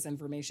get this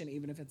information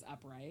even if it's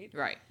upright.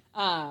 Right.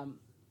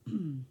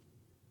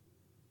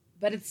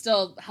 But it's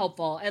still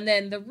helpful. And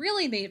then the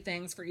really neat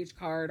things for each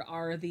card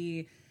are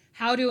the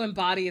how to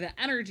embody the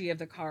energy of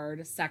the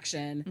card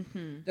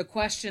section, the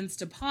questions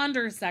to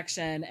ponder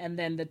section, and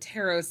then the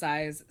tarot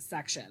size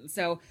section.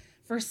 So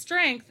for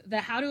strength,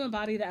 the how to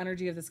embody the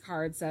energy of this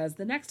card says,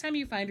 the next time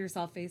you find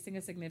yourself facing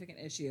a significant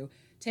issue,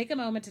 take a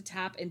moment to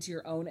tap into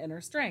your own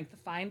inner strength.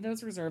 Find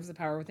those reserves of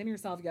power within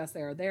yourself. Yes,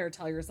 they are there.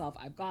 Tell yourself,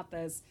 I've got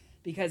this,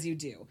 because you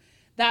do.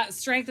 That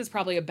strength is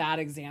probably a bad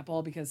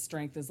example, because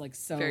strength is like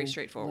so very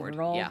straightforward.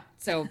 Literal. Yeah.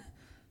 So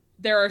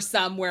there are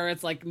some where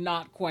it's like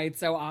not quite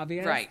so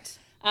obvious. Right.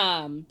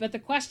 But the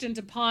question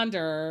to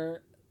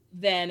ponder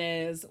then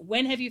is,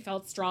 when have you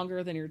felt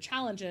stronger than your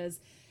challenges?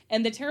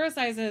 And the tarot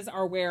sizes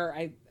are where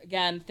I,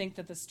 again, think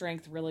that the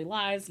strength really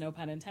lies, no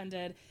pun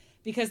intended,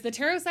 because the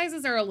tarot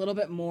sizes are a little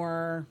bit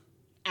more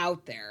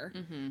out there.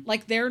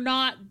 Like, they're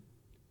not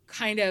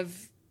kind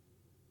of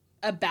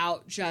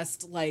about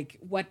just like,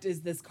 what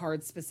is this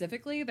card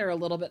specifically?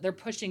 They're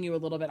pushing you a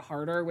little bit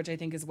harder, which I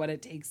think is what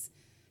it takes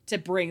to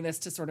bring this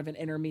to sort of an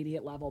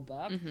intermediate level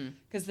book.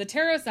 Because the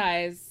tarot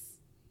size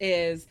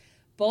is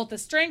both the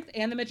strength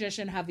and the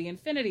magician have the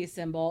infinity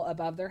symbol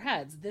above their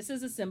heads. This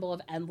is a symbol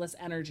of endless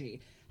energy.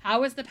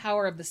 How is the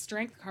power of the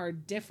strength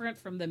card different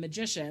from the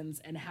magician's,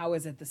 and how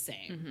is it the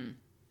same?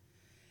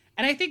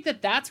 And I think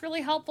that that's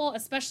really helpful,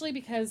 especially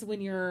because when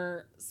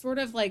you're sort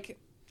of like,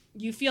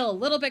 you feel a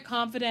little bit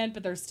confident,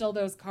 but there's still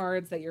those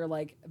cards that you're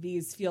like,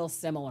 these feel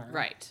similar.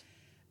 Right.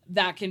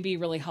 That can be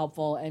really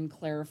helpful in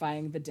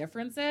clarifying the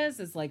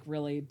differences, is like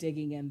really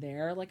digging in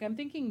there. Like, I'm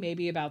thinking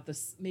maybe about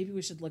this, maybe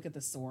we should look at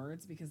the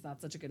swords, because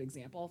that's such a good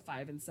example.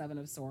 5 and 7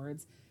 of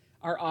swords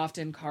are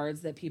often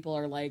cards that people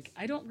are like,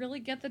 I don't really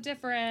get the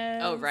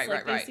difference. Oh, right,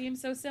 like, right. They seem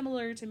so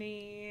similar to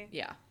me.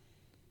 Yeah.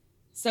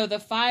 So the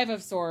 5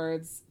 of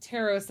Swords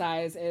tarot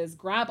size is,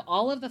 grab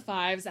all of the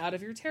 5s out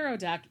of your tarot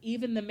deck,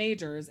 even the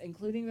majors,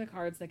 including the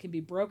cards that can be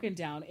broken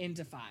down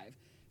into 5.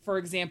 For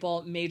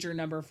example, major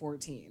number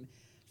 14.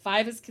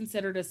 5 is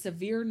considered a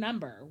severe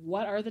number.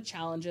 What are the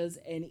challenges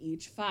in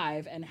each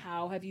 5, and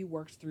how have you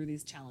worked through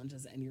these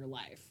challenges in your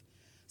life?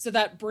 So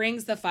that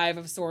brings the 5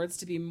 of Swords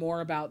to be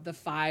more about the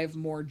 5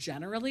 more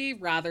generally,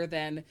 rather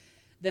than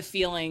the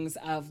feelings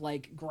of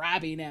like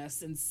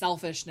grabbiness and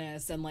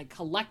selfishness and like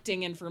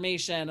collecting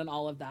information and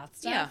all of that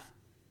stuff.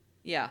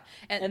 Yeah.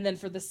 And then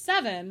for the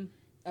 7,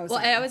 I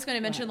was going to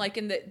mention, like,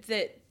 in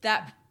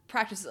that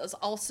practice is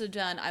also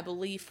done, I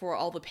believe, for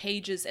all the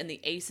pages and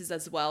the aces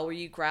as well, where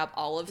you grab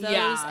all of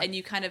those and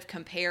you kind of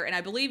compare. And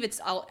I believe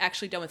it's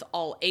actually done with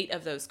all 8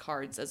 of those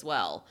cards as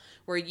well,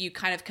 where you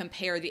kind of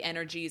compare the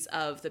energies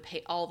of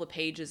all the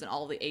pages and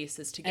all the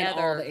aces together, and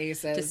all the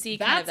aces, to see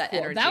kind of that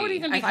energy. That would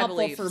even be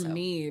helpful for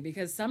me,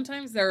 because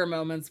sometimes there are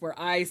moments where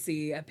I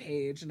see a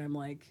page and I'm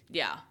like,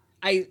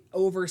 I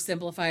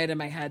oversimplify it in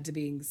my head to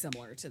being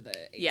similar to the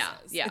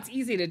aces. Yeah. It's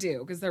easy to do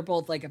because they're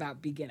both like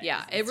about beginnings.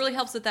 Yeah, it really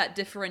helps with that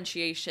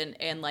differentiation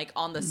and like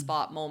on the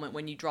spot moment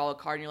when you draw a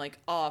card and you're like,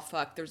 oh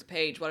fuck, there's a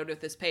page. What do I do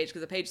with this page? Because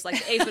the page is like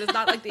the ace, but it's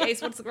not like the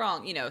ace. What's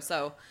wrong? You know,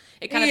 so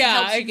it kind of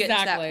helps you get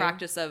into that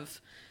practice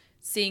of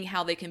seeing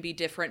how they can be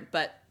different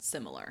but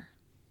similar.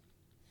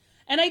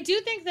 And I do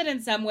think that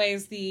in some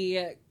ways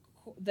the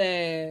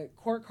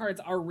court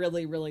cards are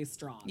really, really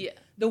strong. Yeah.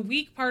 The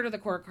weak part of the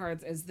court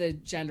cards is the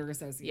gender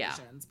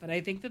associations. But I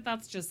think that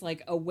that's just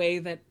like a way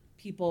that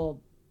people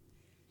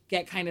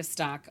get kind of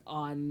stuck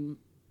on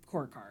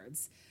court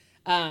cards.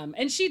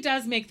 And she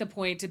does make the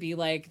point to be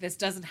like, this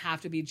doesn't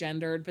have to be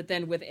gendered, but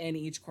then within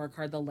each court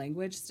card, the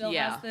language still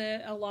has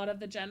a lot of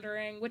the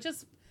gendering, which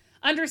is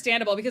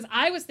understandable, because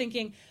I was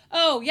thinking,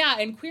 oh yeah,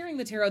 in Queering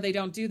the Tarot they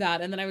don't do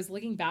that, and then I was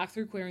looking back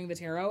through Queering the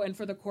Tarot, and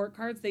for the court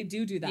cards they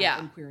do that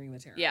in Queering the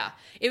Tarot.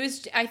 It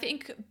was, I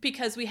think,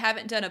 because we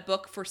haven't done a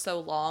book for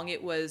so long,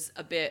 it was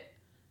a bit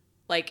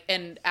Like,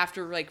 and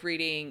after like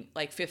reading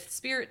like Fifth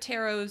Spirit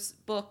Tarot's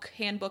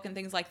handbook and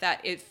things like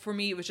that, for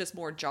me, it was just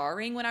more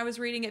jarring when I was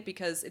reading it,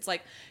 because it's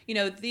like, you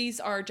know, these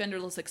are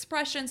genderless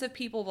expressions of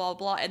people, blah,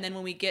 blah. And then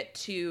when we get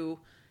to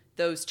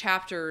those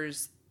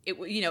chapters,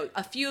 you know,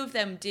 a few of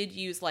them did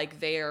use like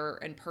their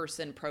and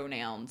person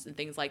pronouns and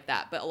things like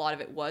that, but a lot of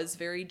it was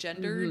very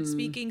gendered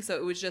speaking. So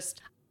it was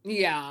just,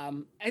 yeah,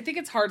 I think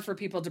it's hard for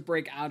people to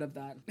break out of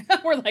that.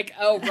 We're like,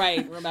 oh,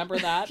 right, remember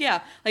that?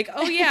 yeah, like,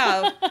 oh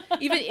yeah.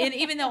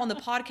 even though on the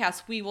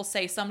podcast we will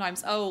say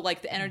sometimes, oh,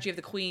 like the energy of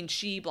the queen,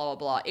 she, blah, blah,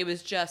 blah. It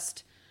was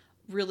just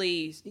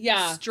really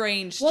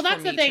strange. Well,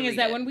 that's for the thing, is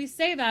that it. when we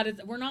say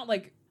that, we're not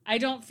like, I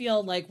don't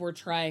feel like we're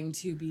trying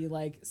to be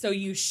like, so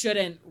you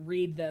shouldn't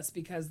read this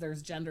because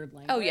there's gendered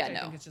language. Oh, yeah, no.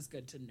 I think it's just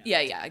good to know. Yeah,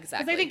 exactly.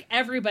 Because I think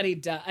everybody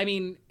does. I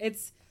mean,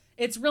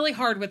 it's really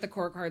hard with the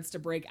court cards to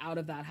break out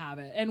of that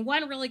habit. And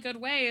one really good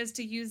way is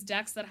to use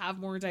decks that have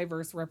more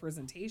diverse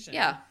representation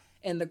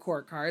in the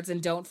court cards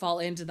and don't fall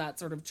into that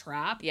sort of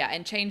trap. Yeah,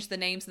 and change the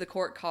names of the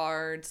court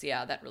cards.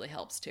 Yeah, that really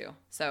helps too.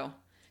 So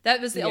that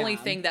was the only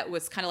thing that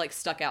was kind of like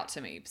stuck out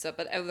to me. So,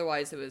 but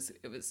otherwise it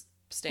was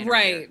standard.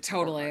 Right,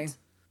 totally.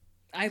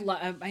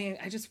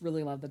 I just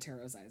really love the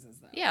tarot sizes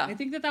though. Yeah. I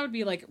think that would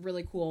be like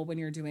really cool when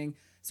you're doing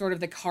sort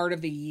of the card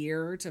of the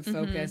year to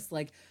focus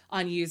like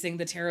on using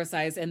the tarot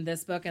size in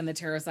this book and the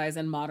tarot size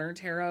in Modern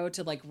Tarot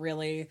to like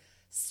really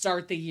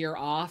start the year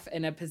off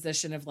in a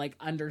position of like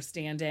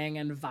understanding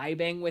and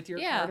vibing with your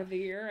card of the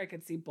year. I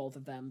could see both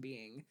of them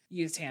being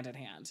used hand in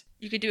hand.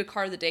 You could do a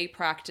card of the day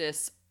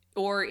practice,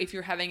 or if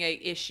you're having a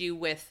issue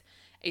with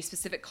a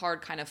specific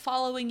card kind of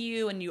following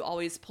you and you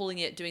always pulling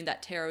it, doing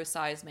that tarot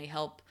size may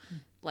help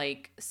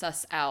like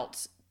suss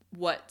out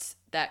what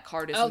that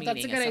card is meaning.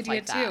 That's a good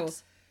idea too.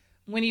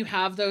 When you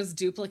have those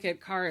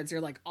duplicate cards,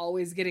 you're like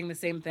always getting the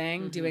same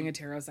thing. Doing a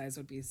tarot size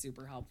would be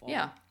super helpful.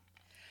 Yeah.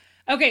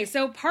 Okay,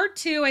 so part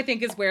 2, I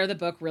think, is where the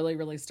book really,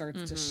 really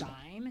starts to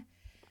shine.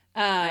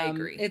 I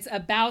agree. It's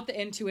about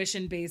the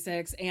intuition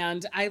basics,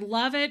 and I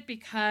love it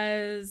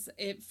because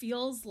it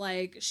feels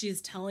like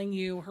she's telling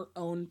you her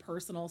own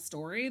personal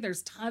story.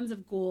 There's tons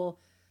of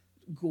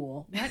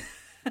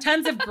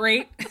tons of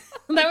great.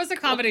 That was a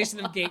combination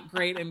of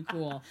great and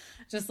cool,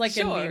 just like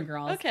in Mean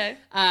Girls. Okay.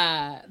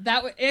 I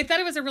thought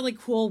it was a really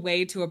cool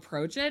way to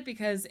approach it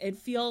because it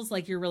feels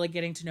like you're really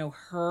getting to know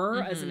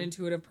her as an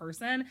intuitive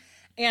person.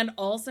 And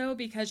also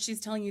because she's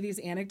telling you these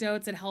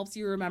anecdotes, it helps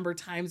you remember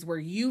times where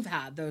you've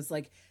had those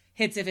like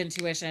hits of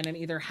intuition and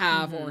either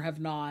have or have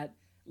not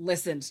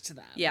listened to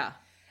them. Yeah.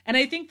 And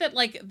I think that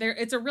like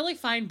it's a really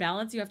fine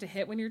balance you have to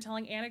hit when you're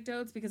telling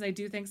anecdotes, because I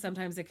do think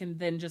sometimes it can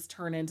then just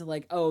turn into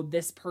like, oh,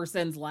 this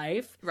person's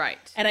life. Right.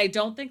 And I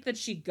don't think that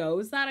she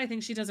goes that. I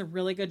think she does a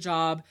really good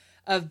job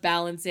of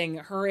balancing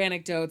her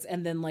anecdotes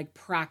and then like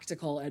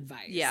practical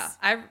advice. Yeah.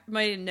 I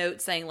made a note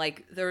saying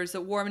like there's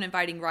a warm and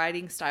inviting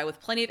writing style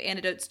with plenty of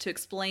anecdotes to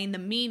explain the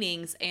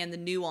meanings and the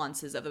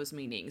nuances of those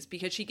meanings,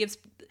 because she gives,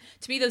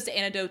 to me, those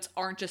anecdotes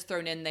aren't just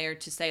thrown in there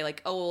to say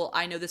like, oh, well,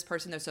 I know this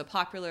person, they're so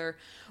popular,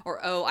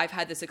 or oh, I've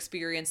had this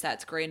experience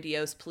that's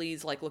grandiose,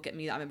 please like look at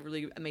me, I'm a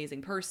really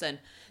amazing person.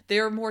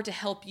 They're more to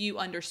help you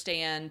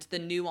understand the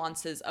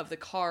nuances of the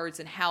cards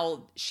and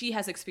how she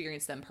has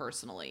experienced them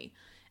personally.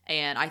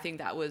 And I think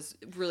that was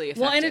really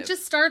effective. Well, and it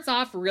just starts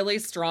off really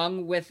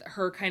strong with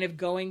her kind of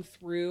going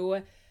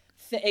through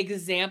the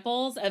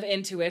examples of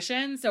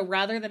intuition. So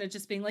rather than it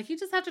just being like, you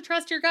just have to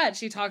trust your gut,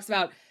 she talks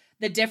about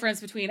the difference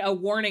between a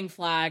warning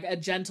flag, a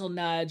gentle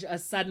nudge, a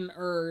sudden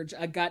urge,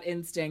 a gut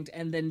instinct,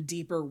 and then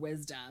deeper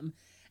wisdom.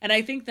 And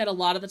I think that a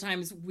lot of the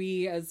times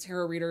we as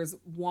tarot readers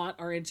want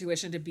our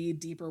intuition to be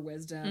deeper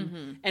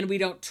wisdom, and we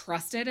don't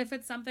trust it if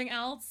it's something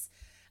else.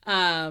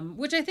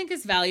 Which I think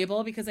is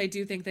valuable, because I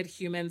do think that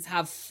humans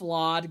have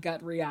flawed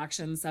gut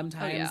reactions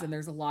sometimes, and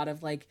there's a lot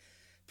of like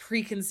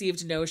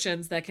preconceived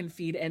notions that can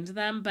feed into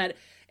them. But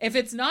if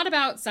it's not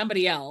about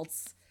somebody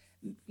else,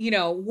 you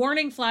know,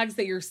 warning flags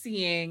that you're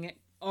seeing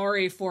are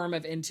a form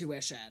of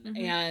intuition.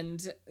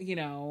 And, you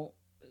know,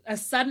 a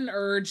sudden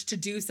urge to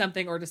do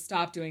something or to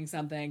stop doing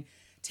something,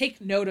 take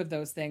note of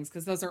those things,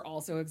 because those are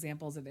also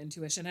examples of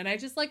intuition. And I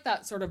just like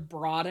that sort of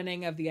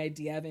broadening of the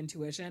idea of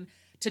intuition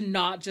to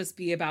not just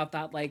be about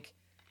that like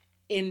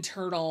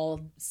internal,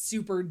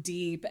 super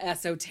deep,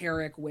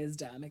 esoteric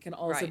wisdom. It can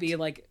also be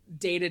like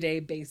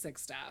day-to-day basic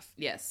stuff.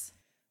 Yes.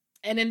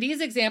 And in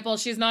these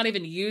examples, she's not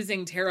even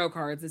using tarot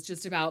cards. It's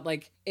just about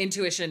like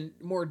intuition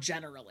more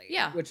generally.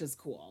 Yeah. Which is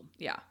cool.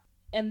 Yeah.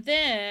 And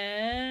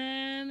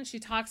then she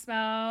talks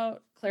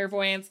about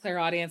clairvoyance,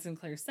 clairaudience, and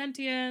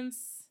clairsentience.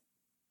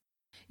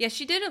 Yeah,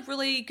 she did a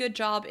really good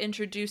job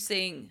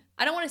introducing,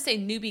 I don't want to say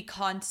newbie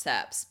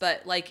concepts,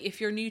 but like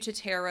if you're new to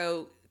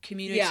tarot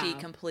community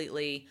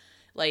completely,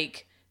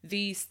 like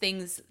these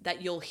things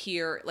that you'll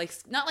hear, like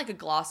not like a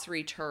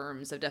glossary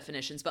terms of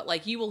definitions, but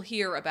like you will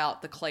hear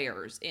about the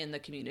clairs in the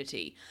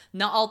community.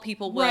 Not all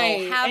people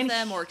will have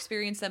them or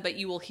experience them, but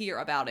you will hear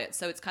about it.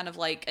 So it's kind of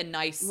like a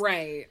nice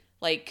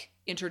like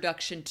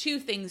introduction to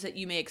things that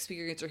you may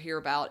experience or hear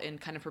about, and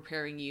kind of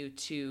preparing you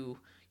to,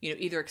 you know,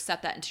 either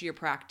accept that into your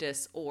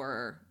practice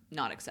or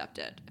not accept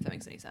it, if that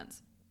makes any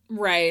sense.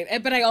 Right.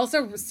 But I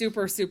also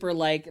super, super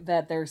like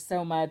that there's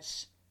so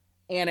much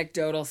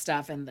anecdotal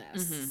stuff in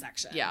this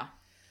section. Yeah.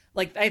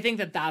 Like, I think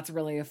that that's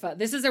really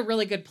this is a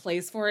really good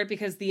place for it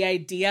because the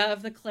idea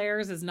of the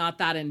clairs is not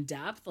that in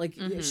depth. Like,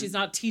 she's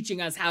not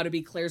teaching us how to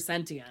be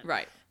clairsentient.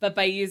 Right. But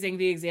by using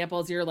the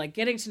examples, you're like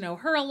getting to know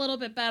her a little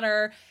bit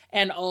better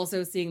and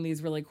also seeing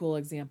these really cool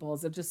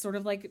examples of just sort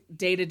of like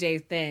day-to-day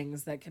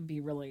things that can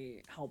be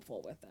really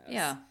helpful with this.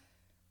 Yeah.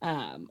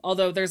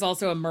 Although there's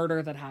also a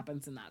murder that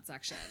happens in that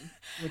section,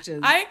 which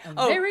is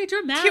very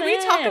dramatic. Can we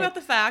talk about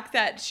the fact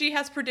that she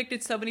has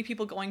predicted so many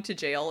people going to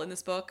jail in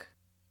this book?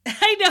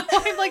 I know.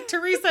 I'm like,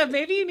 Teresa,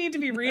 maybe you need to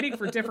be reading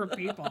for different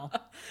people.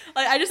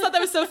 I just thought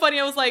that was so funny.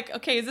 I was like,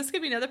 okay, is this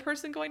going to be another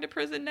person going to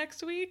prison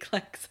next week?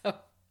 Like, so.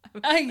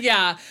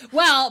 Yeah.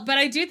 Well, but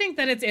I do think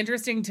that it's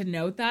interesting to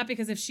note that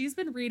because if she's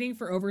been reading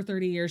for over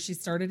 30 years, she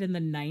started in the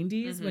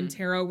 90s when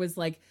tarot was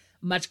like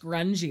much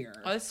grungier.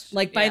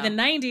 By the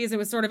 90s, it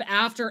was sort of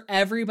after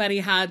everybody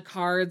had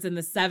cards in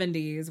the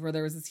 70s where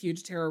there was this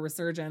huge tarot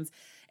resurgence.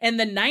 In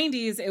the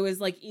 90s, it was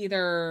like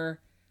either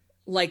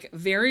like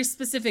very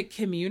specific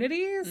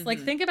communities. Like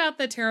think about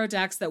the tarot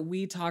decks that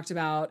we talked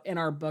about in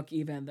our book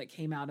even that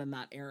came out in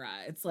that era.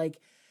 It's like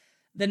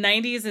the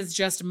 90s is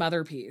just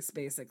Mother Peace,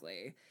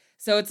 basically.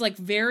 So it's like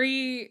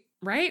very,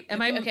 right?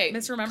 Am I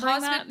misremembering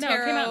Cosmic that? Tarot,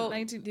 No, it came out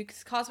in 19...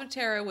 Cosmic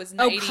Tarot was in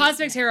the 80s.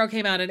 Cosmic Tarot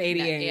came out in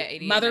 88. Yeah,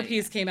 88 Mother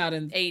Peace came out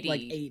in 80.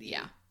 Like 80.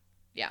 Yeah.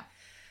 Yeah.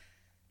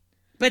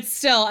 But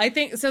still, I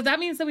think, so that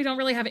means that we don't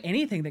really have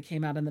anything that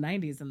came out in the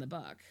 90s in the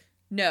book.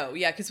 No,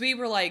 yeah, because we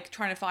were like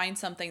trying to find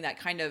something that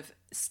kind of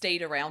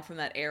stayed around from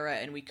that era,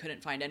 and we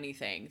couldn't find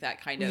anything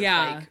that kind of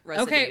like resonated.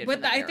 Okay,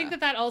 but I era. think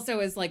that also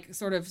is like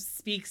sort of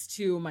speaks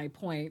to my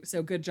point.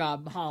 So good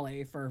job,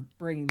 Holly, for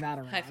bringing that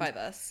around. High five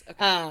us.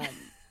 Okay.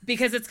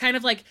 Because it's kind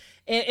of like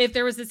if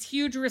there was this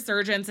huge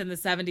resurgence in the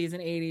 70s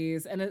and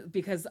 80s, and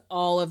because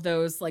all of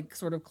those like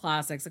sort of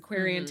classics,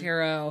 Aquarian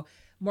Tarot,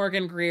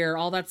 Morgan Greer,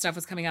 all that stuff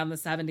was coming out in the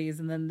 70s.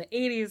 And then the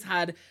 80s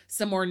had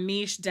some more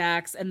niche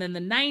decks. And then the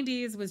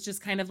 90s was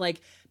just kind of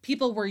like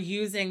people were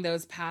using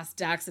those past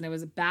decks and it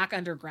was back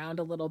underground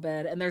a little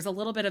bit. And there's a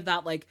little bit of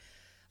that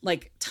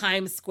like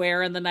Times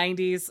Square in the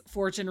 90s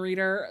fortune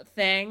reader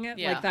thing.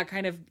 Yeah. Like that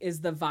kind of is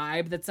the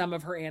vibe that some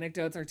of her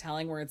anecdotes are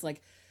telling, where it's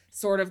like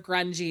sort of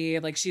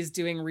grungy, like she's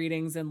doing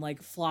readings in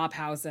like flop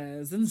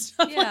houses and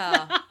stuff like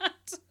that.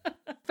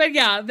 But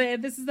yeah,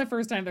 this is the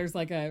first time there's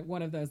like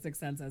one of those sixth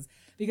senses,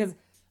 because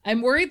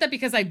I'm worried that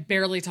because I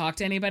barely talk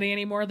to anybody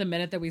anymore, the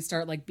minute that we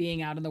start like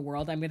being out in the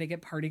world, I'm going to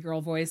get party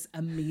girl voice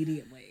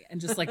immediately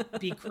and just like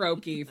be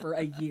croaky for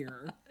a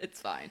year.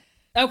 It's fine.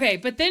 Okay,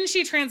 but then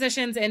she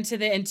transitions into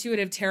the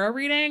intuitive tarot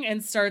reading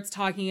and starts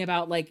talking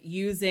about like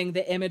using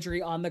the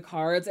imagery on the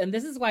cards. And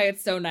this is why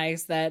it's so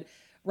nice that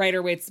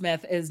Rider-Waite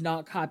Smith is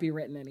not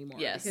copywritten anymore.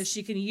 Yes. Because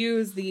she can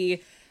use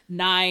the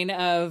 9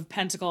 of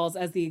Pentacles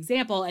as the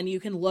example, and you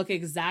can look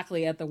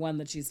exactly at the one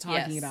that she's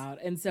talking about.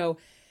 And so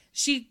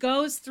she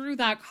goes through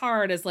that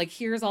card as like,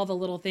 here's all the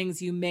little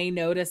things you may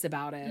notice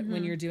about it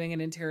when you're doing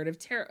an intuitive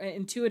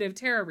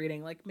tarot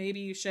reading. Like maybe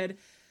you should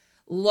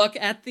look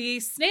at the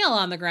snail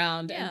on the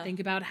ground and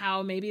think about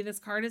how maybe this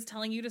card is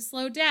telling you to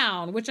slow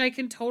down, which I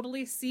can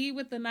totally see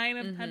with the 9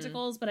 of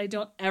Pentacles, but I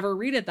don't ever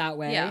read it that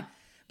way. Yeah.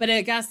 But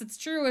I guess it's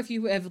true if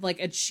you have like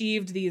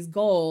achieved these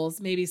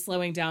goals, maybe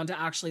slowing down to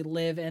actually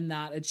live in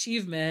that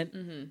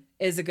achievement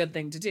is a good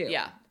thing to do.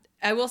 Yeah.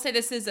 I will say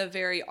this is a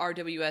very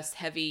RWS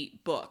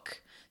heavy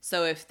book.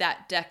 So if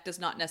that deck does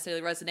not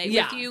necessarily resonate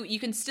with you, you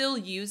can still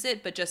use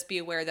it, but just be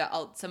aware that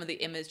some of the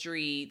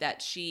imagery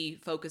that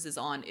she focuses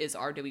on is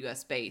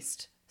RWS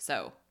based.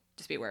 So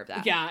just be aware of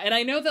that. Yeah. And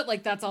I know that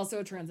like that's also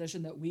a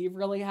transition that we've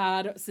really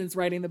had since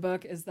writing the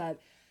book, is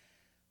that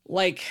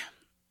like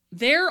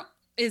there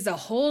is a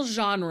whole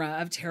genre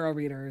of tarot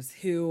readers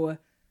who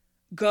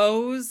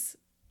goes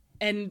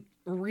and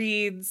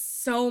reads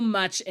so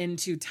much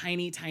into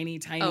tiny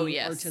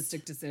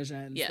artistic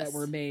decisions that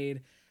were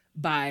made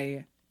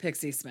by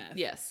Pixie Smith.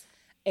 Yes.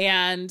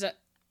 And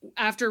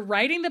after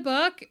writing the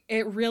book,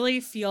 it really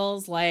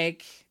feels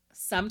like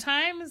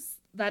sometimes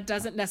that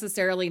doesn't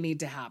necessarily need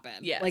to happen.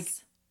 Yes. Like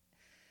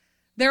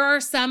there are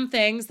some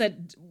things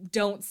that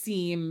don't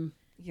seem,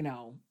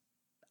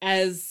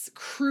 as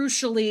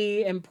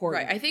crucially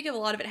important. Right. I think a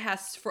lot of it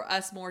has for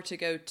us more to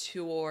go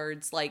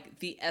towards like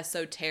the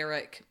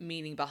esoteric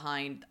meaning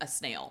behind a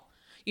snail,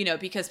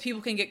 because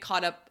people can get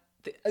caught up.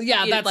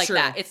 That's like true.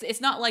 That.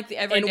 It's not like the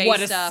everyday and what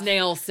stuff. A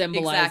snail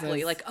symbolizes.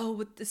 Exactly. Like,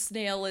 with the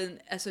snail and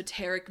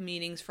esoteric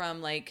meanings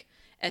from like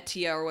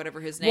Etia or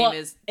whatever his name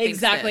is.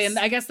 Exactly. And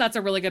I guess that's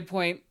a really good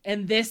point.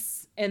 In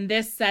this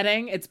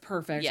setting, it's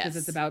perfect because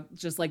it's about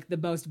just like the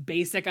most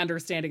basic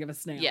understanding of a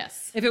snail.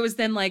 Yes. If it was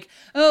then like,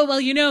 oh,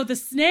 well, the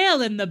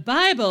snail in the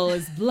Bible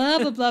is blah,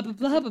 blah, blah, blah,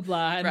 blah, blah,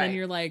 blah. And then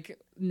you're like,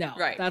 no,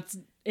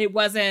 it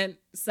wasn't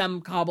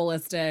some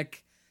Kabbalistic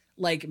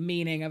like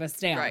meaning of a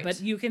snail,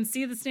 but you can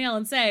see the snail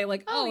and say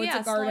like, it's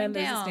a garden.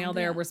 There's a snail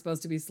there. We're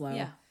supposed to be slow.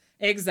 Yeah.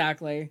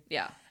 Exactly.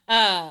 Yeah.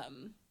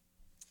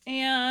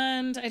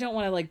 And I don't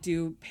want to like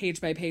do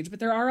page by page, but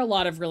there are a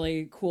lot of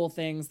really cool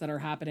things that are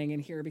happening in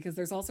here because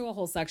there's also a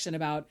whole section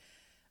about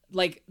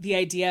like the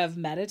idea of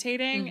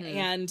meditating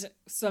and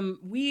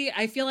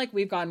I feel like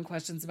we've gotten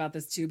questions about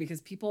this too,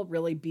 because people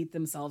really beat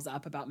themselves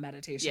up about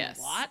meditation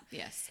a lot.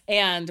 Yes.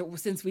 And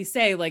since we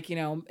say like, you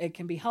know, it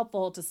can be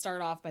helpful to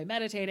start off by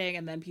meditating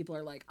and then people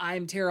are like,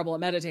 I'm terrible at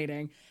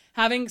meditating.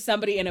 Having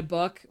somebody in a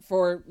book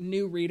for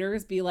new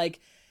readers be like,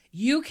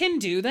 you can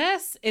do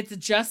this. It's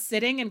just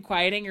sitting and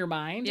quieting your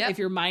mind. If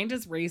your mind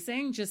is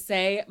racing, just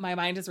say, my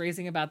mind is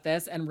racing about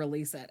this and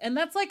release it. And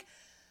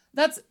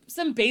that's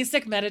some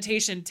basic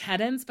meditation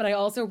tenets, but I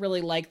also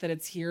really like that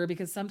it's here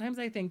because sometimes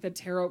I think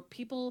that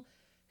people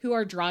who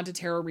are drawn to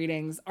tarot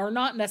readings are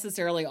not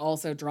necessarily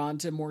also drawn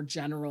to more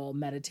general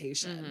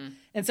meditation.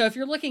 And so if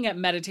you're looking at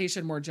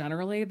meditation more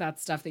generally,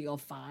 that's stuff that you'll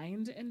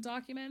find in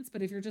documents.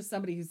 But if you're just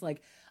somebody who's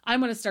like, I'm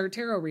going to start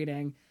tarot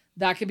reading,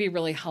 that can be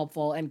really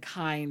helpful and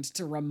kind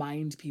to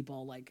remind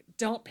people, like,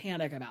 don't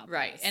panic about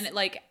this. And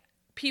like,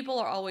 people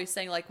are always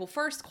saying like, well,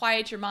 first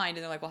quiet your mind.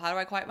 And they're like, well, how do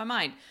I quiet my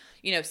mind?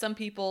 You know, some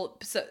people,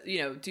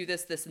 do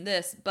this, and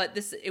this, but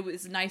it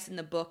was nice in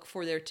the book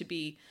for there to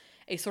be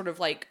a sort of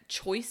like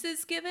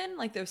choices given,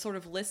 like there's sort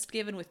of list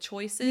given with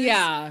choices.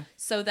 Yeah.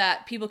 So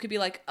that people could be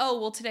like,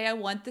 oh, well, today I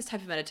want this type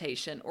of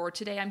meditation, or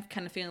today I'm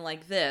kind of feeling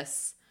like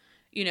this,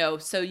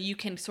 so you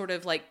can sort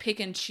of like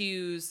pick and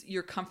choose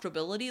your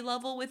comfortability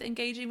level with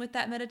engaging with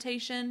that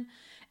meditation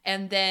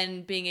and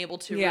then being able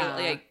to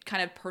really like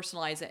kind of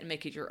personalize it and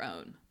make it your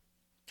own.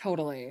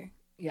 Totally.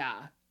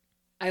 Yeah.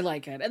 I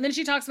like it. And then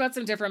she talks about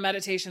some different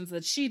meditations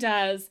that she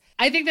does.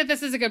 I think that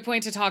this is a good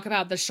point to talk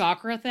about the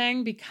chakra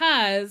thing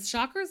because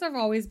chakras have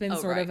always been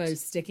sort of a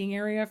sticking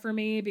area for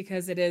me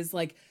because it is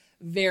like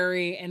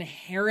very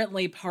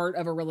inherently part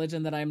of a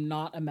religion that I'm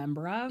not a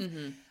member of.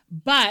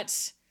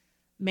 But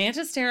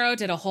Mantis Tarot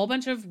did a whole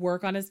bunch of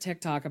work on his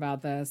TikTok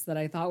about this that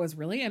I thought was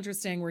really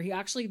interesting, where he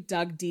actually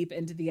dug deep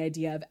into the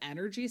idea of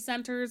energy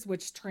centers,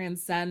 which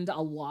transcend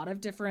a lot of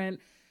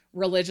different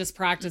religious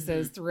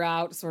practices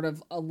throughout sort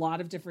of a lot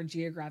of different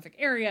geographic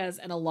areas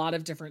and a lot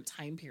of different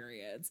time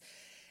periods.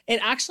 It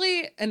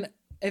actually, and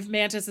if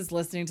Mantis is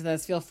listening to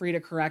this, feel free to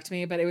correct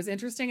me, but it was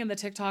interesting in the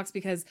TikToks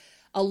because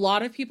a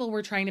lot of people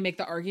were trying to make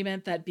the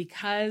argument that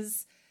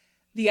because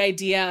the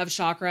idea of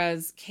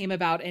chakras came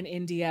about in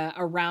India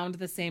around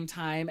the same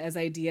time as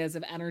ideas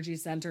of energy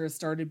centers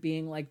started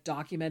being like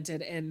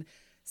documented in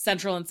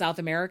Central and South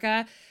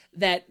America,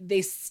 that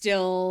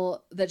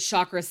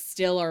chakras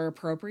still are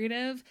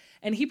appropriative.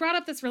 And he brought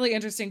up this really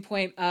interesting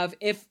point of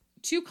if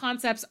two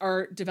concepts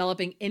are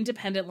developing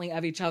independently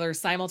of each other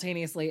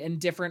simultaneously in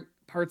different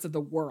parts of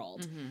the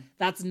world,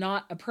 that's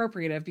not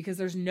appropriative because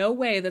there's no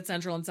way that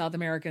Central and South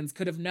Americans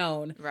could have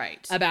known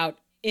about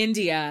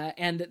India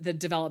and the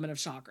development of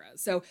chakras.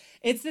 So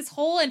it's this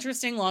whole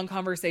interesting long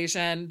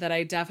conversation that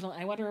I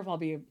wonder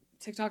if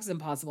TikTok's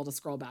impossible to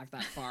scroll back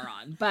that far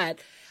on, but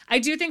I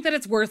do think that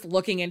it's worth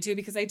looking into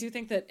because I do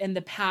think that in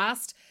the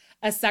past,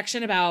 a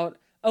section about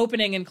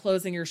opening and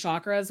closing your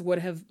chakras would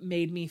have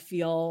made me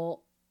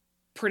feel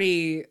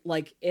pretty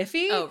like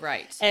iffy. Oh,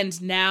 right.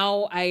 And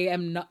now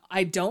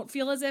I don't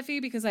feel as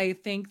iffy because I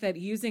think that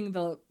using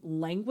the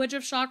language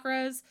of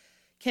chakras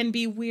can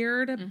be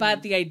weird,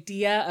 but the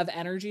idea of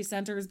energy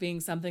centers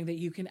being something that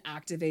you can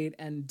activate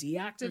and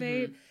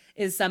deactivate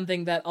is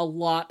something that a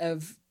lot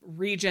of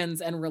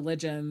regions and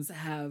religions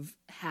have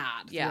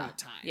had throughout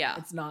time. Yeah.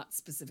 It's not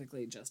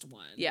specifically just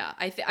one. Yeah.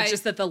 It's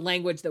just that the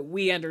language that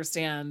we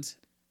understand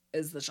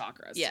is the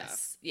chakras.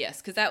 Yes.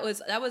 Yes. Because that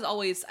was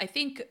always, I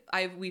think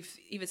we've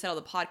even said on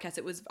the podcast,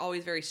 it was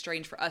always very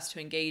strange for us to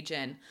engage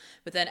in.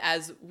 But then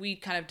as we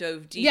kind of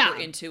dove deeper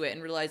into it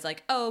and realized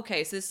like, oh,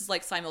 okay, so this is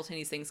like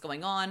simultaneous things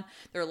going on.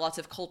 There are lots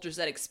of cultures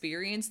that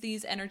experience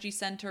these energy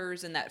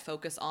centers and that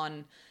focus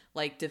on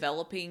like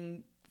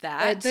developing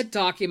that. That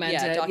document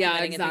it.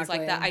 Documenting and things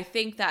like that. I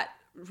think that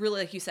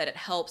really, like you said, it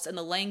helps. And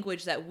the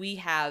language that we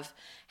have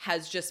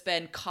has just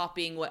been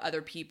copying what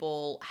other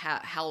people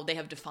how they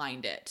have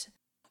defined it.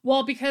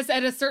 Well, because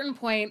at a certain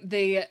point,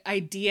 the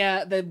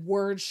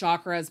word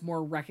chakra is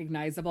more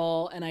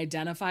recognizable and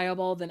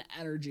identifiable than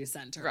energy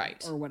center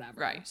or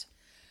whatever. Right.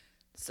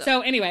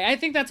 So anyway, I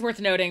think that's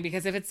worth noting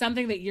because if it's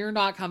something that you're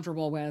not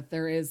comfortable with,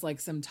 there is like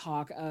some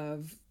talk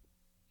of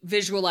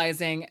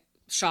visualizing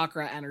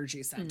chakra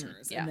energy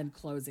centers and then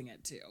closing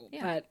it too.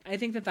 Yeah. But I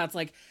think that that's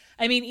like,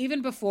 I mean,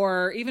 even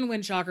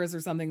when chakras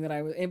are something that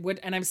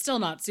and I'm still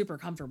not super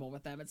comfortable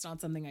with them. It's not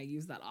something I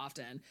use that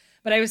often,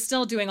 but I was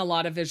still doing a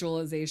lot of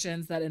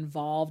visualizations that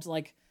involved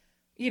like,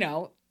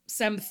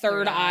 some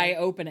third eye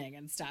opening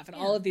and stuff. And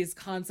all of these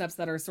concepts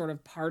that are sort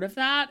of part of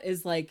that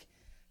is like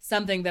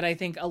something that I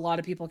think a lot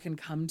of people can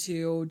come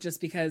to just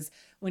because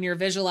when you're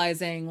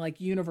visualizing like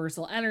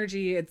universal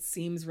energy, it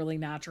seems really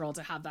natural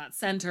to have that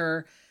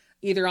center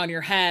either on your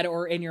head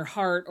or in your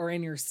heart or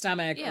in your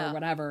stomach or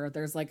whatever.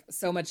 There's like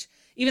so much,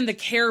 even the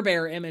Care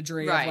Bear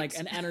imagery of like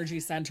an energy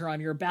center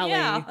on your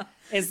belly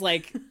is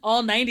like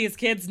all 90s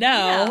kids know.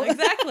 Yeah,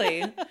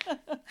 exactly.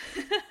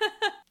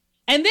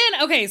 And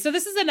then, okay, so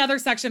this is another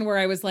section where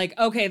I was like,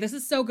 okay, this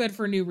is so good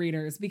for new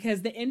readers,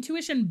 because the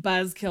intuition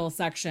buzzkill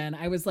section,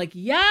 I was like,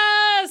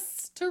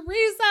 yes,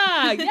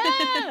 Teresa,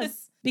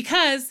 yes.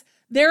 Because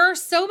there are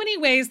so many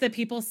ways that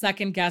people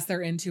second guess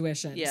their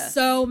intuition. Yes.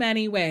 So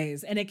many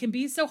ways. And it can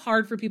be so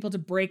hard for people to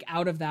break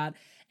out of that.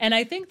 And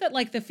I think that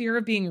like the fear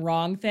of being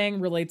wrong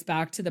thing relates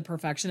back to the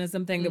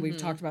perfectionism thing that we've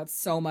talked about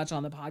so much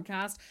on the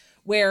podcast,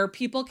 where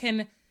people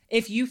can,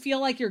 if you feel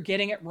like you're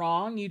getting it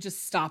wrong, you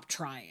just stop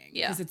trying.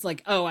 Yeah. Because it's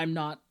like, oh, I'm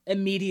not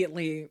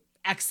immediately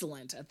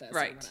excellent at this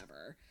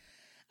or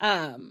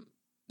whatever.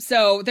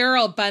 So there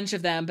are a bunch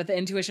of them, but the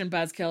intuition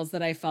buzzkills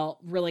that I felt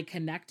really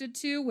connected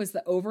to was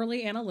the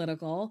overly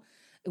analytical,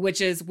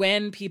 which is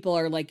when people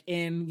are like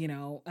in, you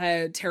know,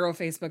 a tarot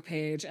Facebook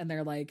page and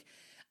they're like,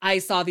 I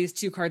saw these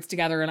two cards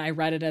together and I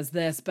read it as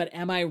this, but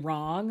am I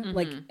wrong?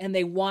 Like, and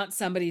they want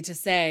somebody to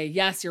say,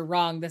 yes, you're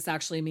wrong. This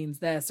actually means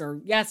this, or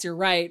yes, you're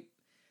right.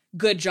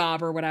 Good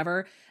job, or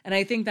whatever. And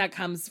I think that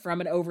comes from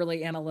an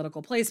overly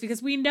analytical place,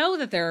 because we know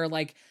that there are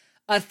like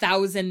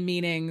 1,000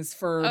 meanings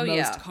for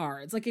most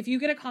cards. Like if you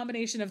get a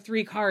combination of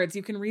 3 cards,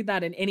 you can read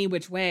that in any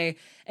which way,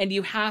 and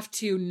you have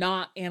to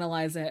not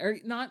analyze it, or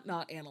not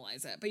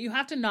analyze it, but you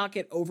have to not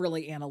get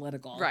overly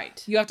analytical.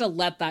 Right. You have to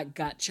let that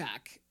gut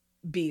check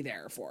be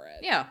there for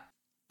it. Yeah.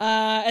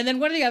 And then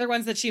one of the other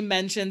ones that she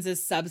mentions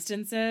is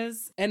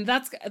substances. And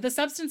that's the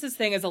substances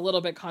thing is a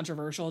little bit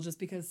controversial, just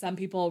because some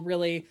people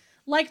really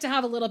like to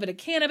have a little bit of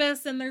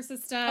cannabis in their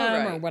system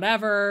or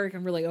whatever. It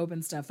can really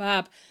open stuff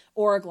up,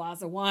 or a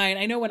glass of wine.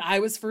 I know when I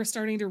was first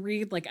starting to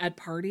read, like at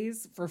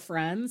parties for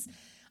friends,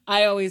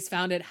 I always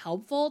found it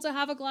helpful to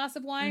have a glass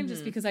of wine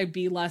just because I'd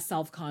be less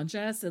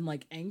self-conscious and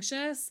like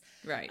anxious.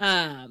 Right.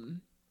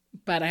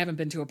 But I haven't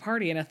been to a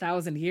party in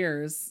 1,000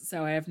 years,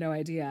 so I have no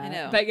idea. I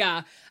know. But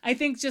yeah, I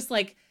think just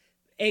like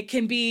it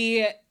can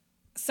be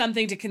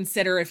something to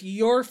consider if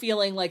you're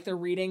feeling like the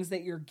readings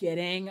that you're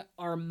getting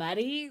are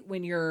muddy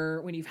when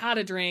you've had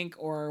a drink,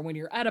 or when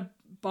you're at a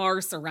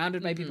bar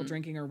surrounded by people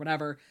drinking or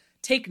whatever.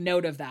 Take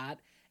note of that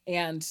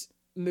and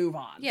move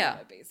on. Yeah.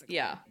 From it, basically.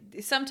 Yeah.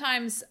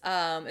 Sometimes,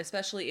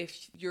 especially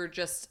if you're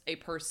just a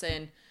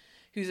person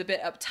who's a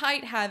bit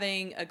uptight,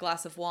 having a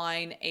glass of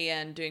wine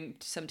and doing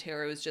some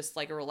tarot is just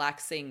like a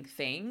relaxing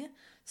thing.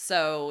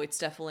 So it's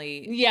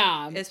definitely,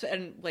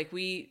 and like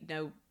we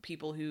know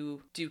people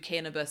who do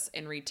cannabis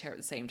and read tarot at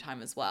the same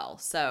time as well.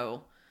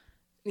 So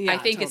I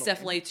think it's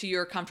definitely to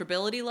your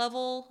comfortability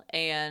level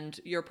and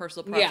your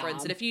personal preference.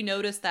 Yeah. And if you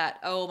notice that,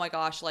 oh my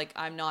gosh, like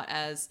I'm not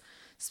as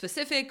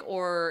specific,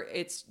 or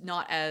it's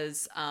not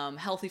as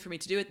healthy for me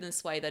to do it in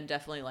this way, then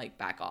definitely like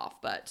back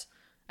off. But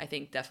I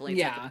think definitely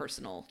it's like a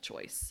personal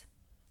choice.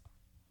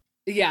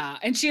 Yeah,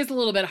 and she is a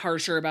little bit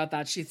harsher about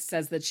that. She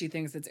says that she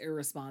thinks it's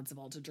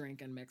irresponsible to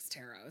drink and mix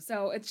tarot.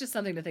 So it's just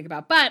something to think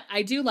about. But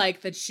I do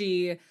like that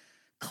she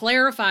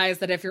clarifies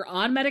that if you're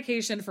on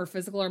medication for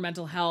physical or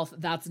mental health,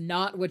 that's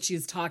not what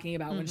she's talking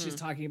about when she's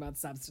talking about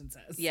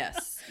substances.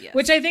 Yes.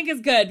 Which I think is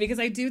good, because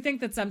I do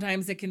think that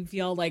sometimes it can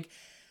feel like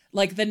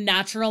the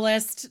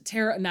naturalist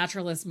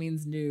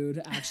means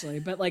nude,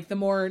 actually, but like the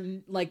more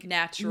like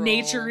natural,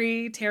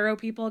 naturey tarot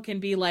people can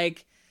be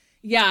like,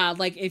 yeah,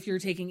 like if you're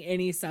taking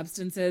any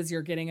substances,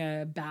 you're getting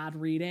a bad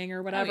reading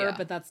or whatever,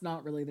 but that's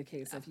not really the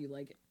case if you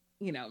like,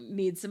 you know,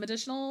 need some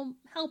additional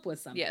help with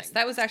something. Yes,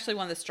 that was actually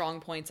one of the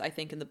strong points I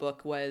think in the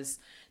book, was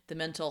the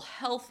mental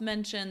health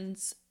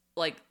mentions,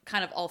 like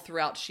kind of all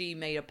throughout. She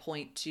made a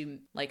point to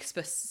like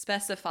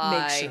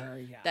specify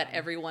that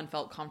everyone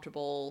felt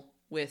comfortable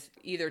with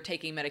either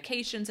taking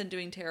medications and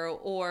doing tarot,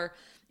 or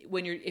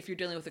if you're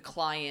dealing with a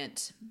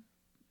client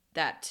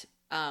that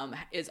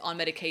is on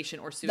medication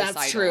or suicidal.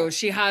 That's true.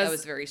 That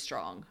was very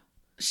strong.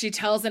 She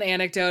tells an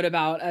anecdote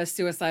about a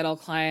suicidal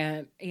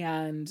client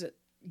and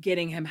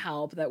getting him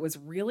help that was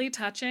really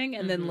touching.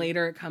 And then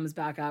later it comes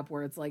back up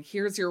where it's like,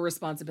 here's your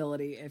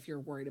responsibility if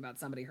you're worried about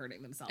somebody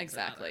hurting themselves.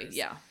 Exactly.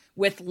 Yeah.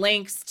 With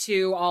links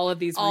to all of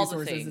these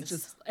resources. It's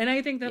just, and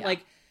I think that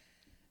like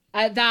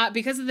that,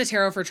 because of the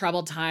Tarot for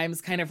Troubled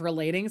Times kind of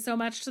relating so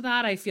much to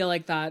that, I feel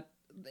like that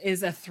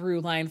is a through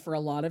line for a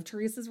lot of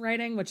Teresa's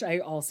writing, which I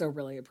also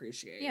really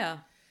appreciate. Yeah.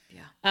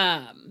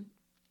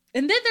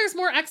 And then there's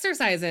more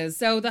exercises.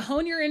 So the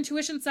Hone Your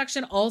Intuition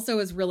section also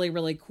is really,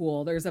 really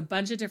cool. There's a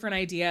bunch of different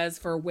ideas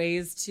for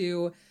ways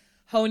to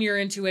hone your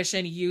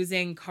intuition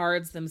using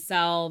cards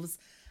themselves.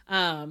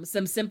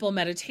 Some simple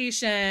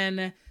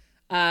meditation,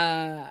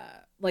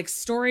 like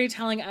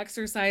storytelling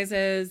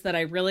exercises that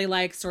I really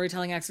like,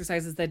 storytelling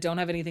exercises that don't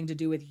have anything to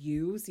do with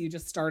you. So you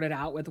just start it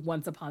out with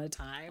once upon a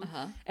time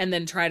and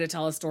then try to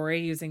tell a story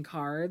using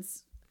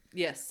cards.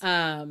 Yes.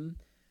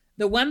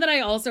 The one that I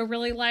also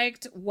really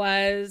liked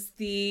was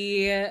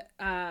the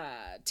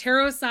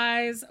tarot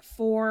size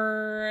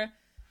for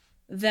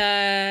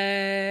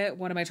the,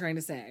 what am I trying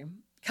to say?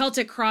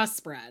 Celtic cross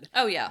spread.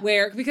 Oh, yeah.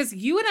 Because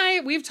you and I,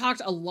 we've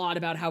talked a lot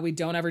about how we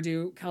don't ever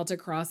do Celtic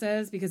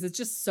crosses because it's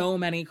just so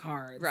many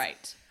cards.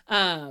 Right.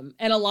 And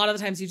a lot of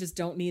the times you just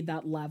don't need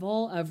that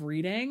level of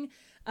reading.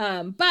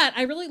 But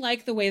I really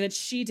like the way that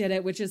she did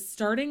it, which is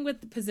starting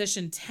with the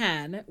position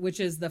 10, which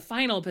is the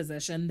final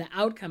position, the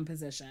outcome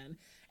position,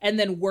 and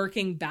then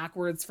working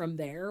backwards from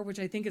there, which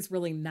I think is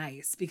really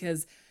nice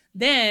because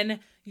then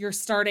you're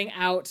starting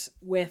out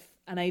with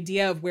an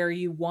idea of where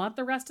you want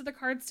the rest of the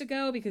cards to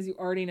go because you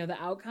already know the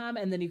outcome,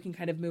 and then you can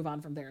kind of move on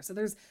from there. So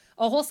there's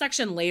a whole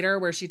section later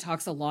where she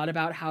talks a lot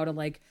about how to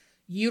like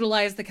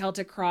utilize the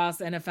Celtic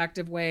cross in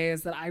effective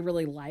ways that I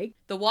really like.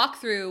 The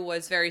walkthrough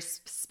was very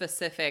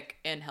specific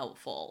and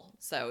helpful.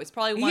 So it's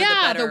probably one of the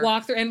better. The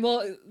walkthrough,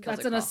 and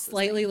that's in a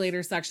slightly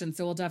later section,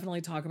 so we'll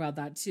definitely talk about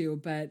that too.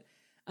 But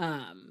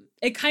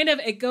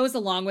it goes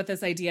along with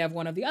this idea of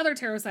one of the other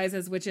tarot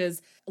sizes, which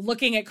is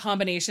looking at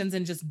combinations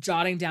and just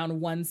jotting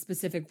down one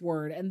specific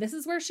word. And this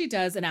is where she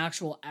does an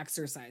actual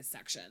exercise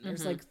section.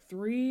 There's like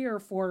 3 or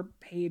 4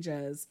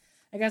 pages,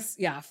 I guess.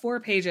 Yeah, 4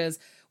 pages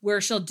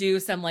where she'll do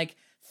some like,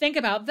 think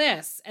about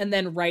this and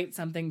then write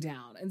something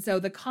down. And so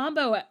the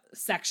combo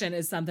section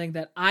is something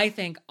that I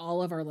think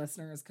all of our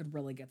listeners could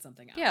really get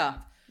something out of.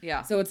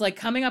 Yeah. So it's like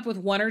coming up with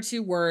 1 or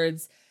 2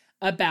 words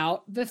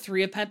about the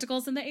 3 of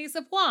Pentacles and the Ace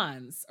of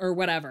Wands or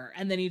whatever.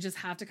 And then you just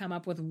have to come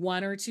up with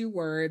 1 or 2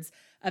 words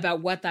about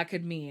what that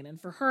could mean. And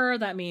for her,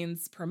 that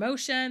means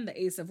promotion, the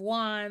Ace of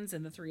Wands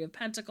and the 3 of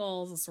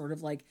Pentacles is sort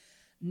of like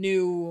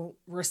new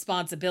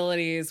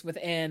responsibilities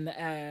within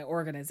an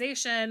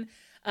organization.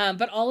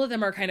 But all of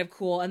them are kind of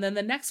cool. And then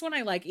the next one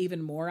I like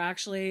even more,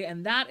 actually,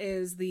 and that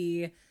is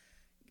a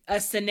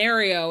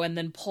scenario and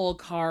then pull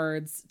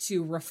cards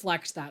to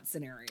reflect that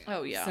scenario.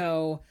 Oh, yeah.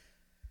 So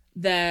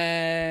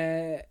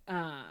the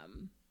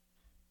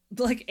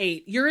like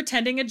 8, you're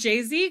attending a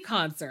Jay-Z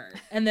concert.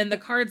 And then the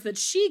cards that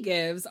she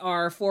gives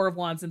are 4 of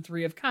Wands and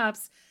 3 of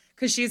Cups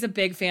because she's a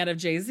big fan of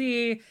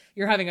Jay-Z.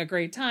 You're having a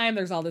great time.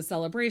 There's all this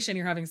celebration.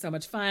 You're having so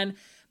much fun.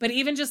 But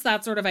even just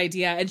that sort of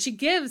idea, and she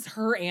gives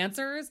her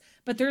answers,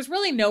 but there's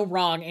really no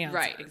wrong answer.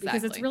 Right, exactly.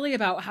 Because it's really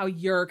about how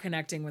you're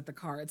connecting with the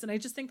cards. And I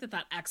just think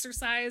that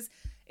exercise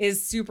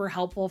is super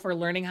helpful for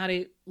learning how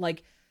to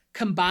like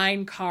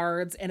combine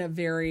cards in a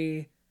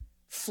very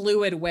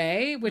fluid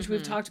way, which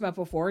we've talked about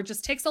before. It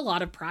just takes a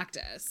lot of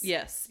practice.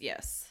 Yes.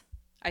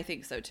 I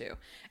think so too.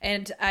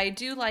 And I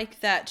do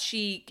like that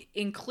she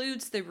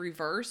includes the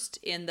reversed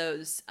in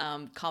those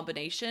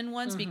combination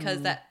ones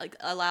because that like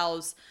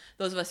allows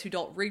those of us who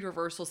don't read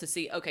reversals to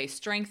see, okay,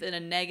 strength in a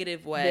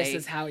negative way. This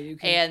is how you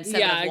can. And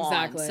 7 of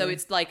Wands. Exactly. So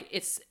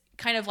it's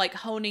kind of like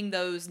honing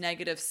those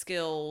negative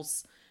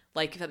skills,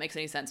 like if that makes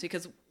any sense,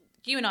 because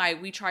you and I,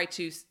 we try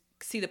to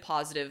see the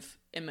positive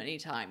in many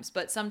times,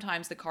 but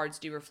sometimes the cards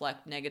do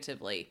reflect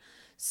negatively.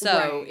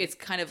 So it's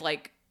kind of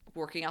like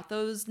working out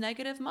those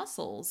negative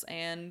muscles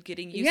and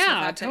getting used to the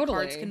fact that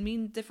cards can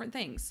mean different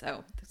things.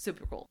 So that's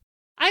super cool.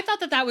 I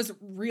thought that was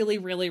really,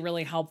 really,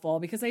 really helpful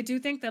because I do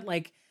think that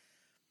like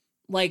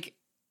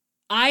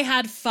I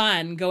had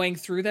fun going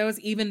through those,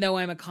 even though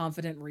I'm a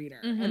confident reader.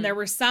 And there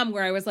were some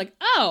where I was like,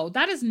 oh,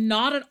 that is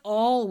not at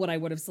all what I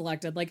would have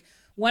selected. Like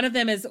one of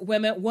them is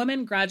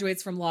woman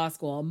graduates from law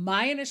school.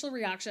 My initial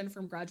reaction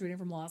from graduating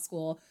from law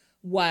school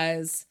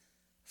was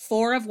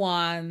 4 of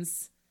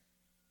Wands,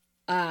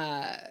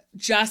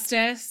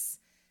 Justice,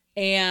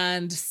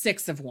 and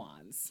 6 of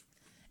Wands.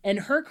 And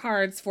her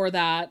cards for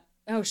that,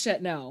 oh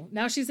shit, no.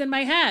 Now she's in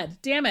my head.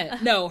 Damn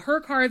it. No,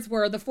 her cards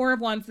were the 4 of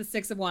Wands, the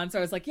 6 of Wands. So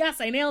I was like, yes,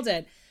 I nailed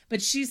it.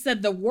 But she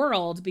said the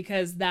World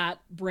because that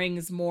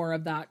brings more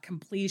of that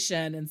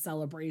completion and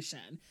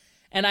celebration.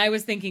 And I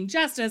was thinking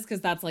Justice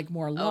because that's like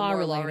more law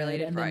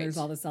related. And then there's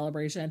all the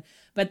celebration.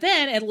 But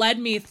then it led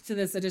me to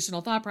this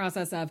additional thought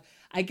process of,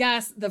 I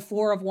guess the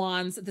 4 of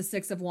Wands, the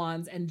 6 of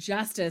Wands, and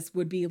Justice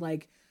would be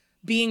like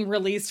being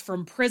released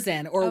from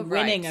prison or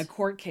winning a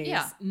court case,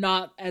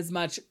 not as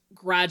much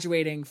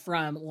graduating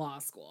from law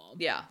school.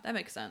 Yeah, that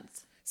makes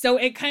sense. So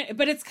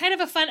it's kind of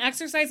a fun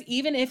exercise,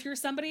 even if you're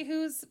somebody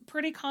who's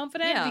pretty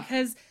confident,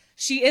 because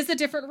she is a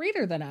different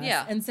reader than us.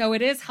 Yeah. And so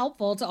it is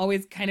helpful to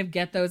always kind of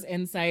get those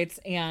insights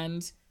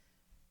and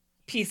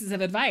pieces of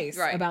advice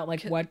about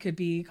like what could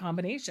be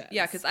combinations.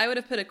 Yeah, because I would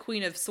have put a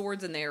Queen of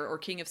Swords in there or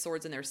King of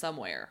Swords in there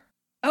somewhere.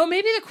 Oh,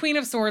 maybe the Queen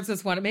of Swords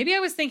is one. Maybe I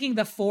was thinking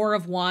the 4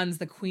 of Wands,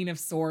 the Queen of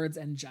Swords,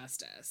 and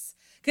Justice.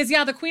 Because,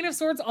 the Queen of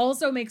Swords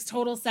also makes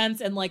total sense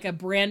in like a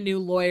brand new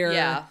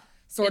lawyer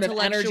sort of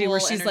energy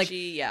where she's like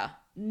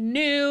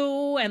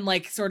new and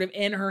like sort of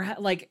in her,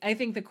 like I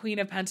think the Queen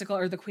of Pentacles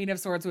or the Queen of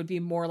Swords would be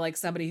more like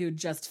somebody who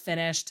just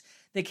finished.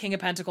 The King of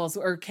Pentacles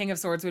or King of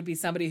Swords would be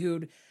somebody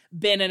who'd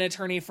been an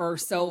attorney for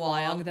so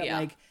long that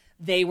like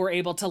they were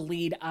able to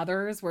lead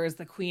others, whereas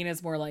the Queen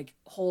is more like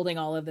holding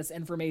all of this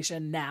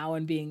information now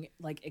and being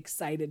like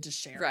excited to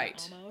share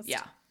it almost.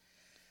 Yeah.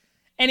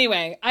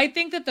 Anyway, I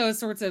think that those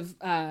sorts of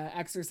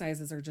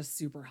exercises are just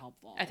super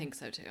helpful. I think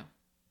so too.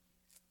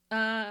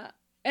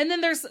 And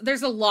then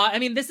there's a lot. I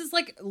mean, this is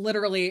like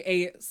literally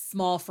a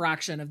small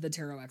fraction of the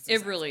tarot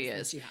exercises. It really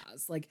is. She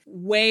has like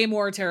way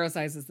more tarot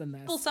sizes than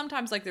this. Well,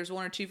 sometimes like there's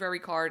 1 or 2 for every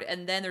card,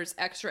 and then there's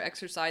extra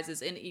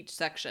exercises in each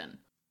section.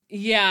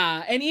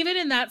 Yeah, and even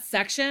in that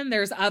section,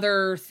 there's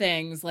other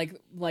things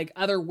like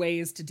other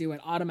ways to do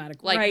it.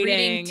 Automatic like writing,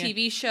 reading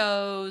TV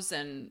shows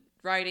and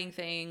writing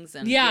things.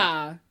 And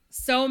yeah,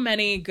 so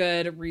many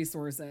good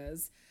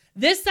resources.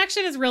 This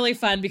section is really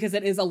fun because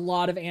it is a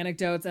lot of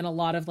anecdotes and a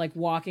lot of like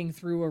walking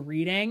through a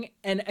reading.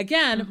 And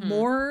again,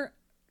 more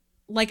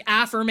like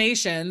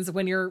affirmations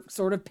when you're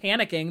sort of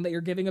panicking that you're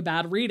giving a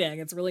bad reading.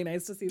 It's really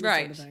nice to see this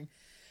sort of thing.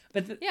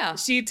 But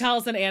she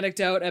tells an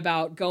anecdote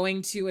about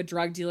going to a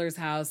drug dealer's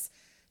house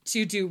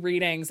to do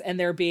readings and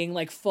there being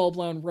like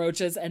full-blown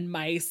roaches and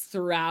mice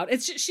throughout.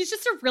 She's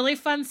just a really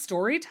fun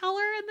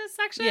storyteller in this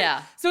section.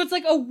 Yeah. So it's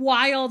like a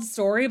wild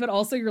story, but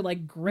also you're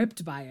like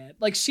gripped by it.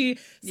 Like she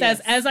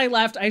says, as I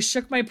left, I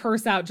shook my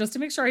purse out just to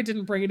make sure I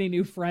didn't bring any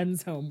new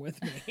friends home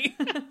with me.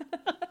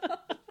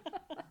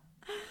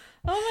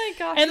 Oh my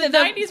gosh. And the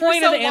 90s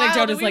point of the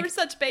anecdote is like, we were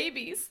such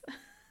babies.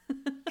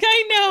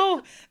 I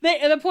know.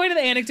 The point of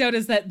the anecdote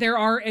is that there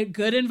are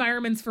good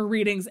environments for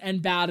readings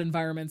and bad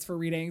environments for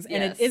readings.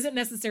 And it isn't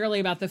necessarily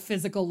about the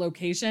physical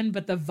location,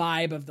 but the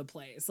vibe of the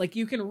place. Like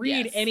you can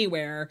read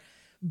anywhere,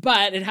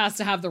 but it has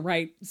to have the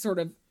right sort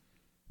of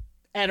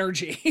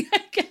energy,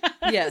 I guess.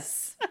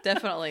 Yes,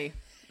 definitely.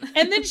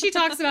 And then she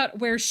talks about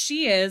where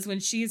she is when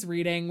she's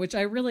reading, which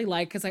I really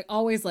like because I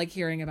always like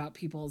hearing about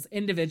people's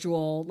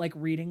individual like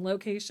reading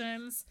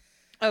locations.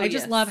 I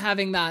just love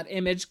having that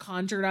image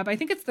conjured up. I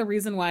think it's the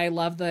reason why I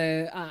love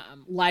the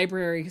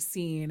library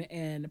scene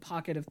in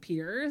Pocket of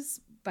Peers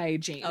by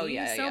Jamie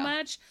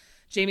much.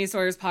 Jamie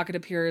Sawyer's Pocket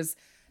of Peers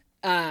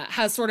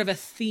has sort of a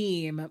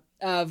theme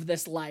of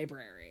this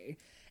library.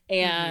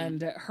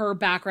 And her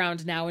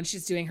background now when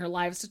she's doing her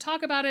lives to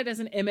talk about it is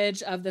an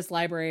image of this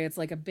library. It's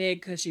like a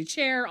big cushy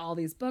chair, all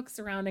these books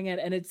surrounding it.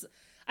 And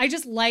I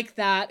just like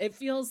that. It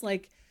feels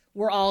like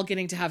we're all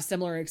getting to have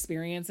similar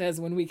experiences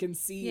when we can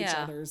see each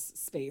other's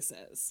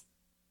spaces.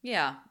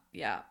 Yeah.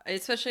 Yeah.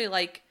 Especially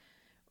like,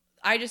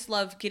 I just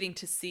love getting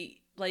to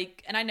see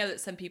like, and I know that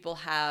some people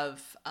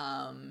have,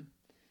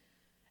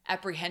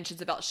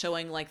 apprehensions about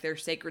showing like their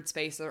sacred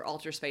space or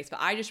altar space, but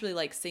I just really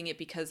like seeing it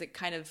because it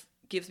kind of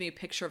gives me a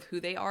picture of who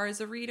they are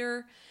as a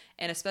reader.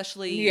 And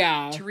especially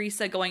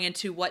Teresa going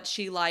into what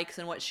she likes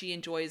and what she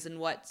enjoys and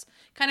what's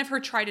kind of her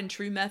tried and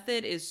true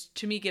method is,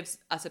 to me, gives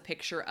us a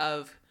picture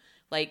of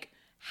like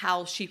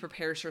how she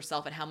prepares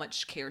herself and how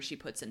much care she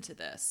puts into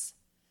this.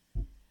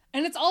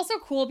 And it's also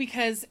cool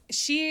because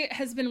she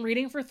has been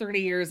reading for 30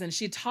 years and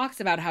she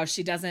talks about how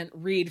she doesn't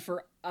read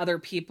for other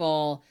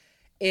people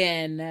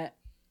in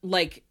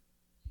like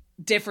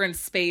different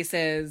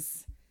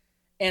spaces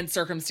and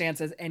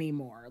circumstances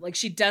anymore. Like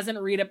she doesn't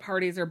read at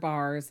parties or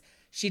bars.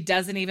 She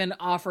doesn't even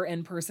offer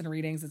in-person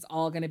readings. It's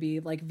all going to be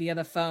like via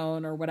the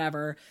phone or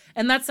whatever.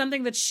 And that's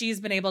something that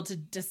she's been able to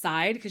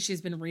decide because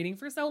she's been reading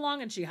for so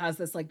long and she has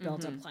this like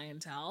built up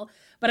clientele.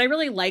 But I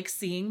really like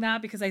seeing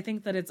that because I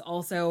think that it's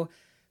also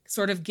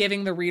sort of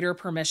giving the reader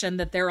permission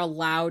that they're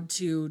allowed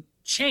to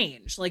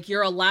change. Like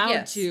you're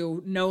allowed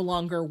to no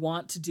longer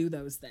want to do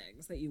those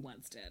things that you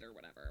once did or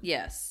whatever.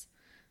 Yes.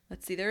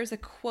 Let's see. There's a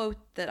quote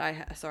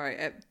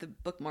that the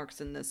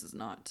bookmarks in this is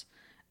not.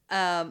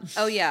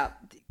 Oh yeah.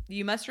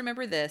 You must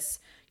remember this.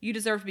 You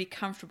deserve to be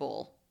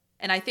comfortable.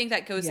 And I think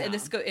that goes, and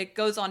it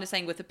goes on to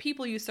saying with the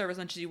people you serve as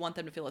much as you want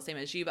them to feel the same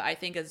as you. But I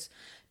think as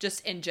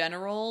just in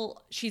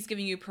general, she's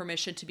giving you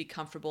permission to be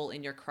comfortable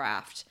in your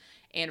craft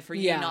and for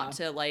you not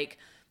to like,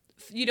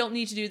 you don't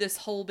need to do this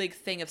whole big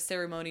thing of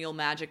ceremonial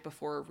magic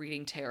before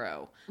reading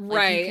tarot. Like,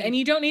 right. And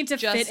you don't need to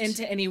fit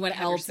into anyone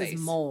else's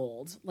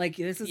mold. Like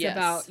this is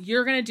about,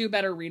 you're going to do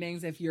better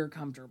readings if you're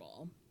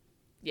comfortable.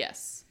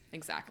 Yes,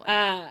 exactly.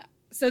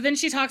 So then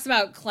she talks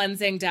about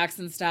cleansing decks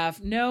and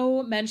stuff.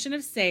 No mention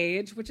of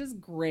sage, which is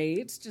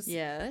great. Just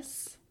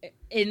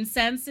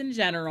incense in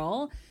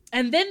general.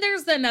 And then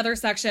there's another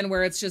section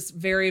where it's just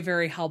very,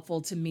 very helpful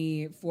to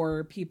me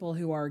for people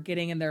who are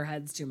getting in their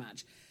heads too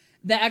much.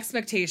 The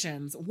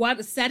expectations,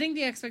 setting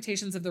the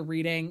expectations of the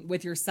reading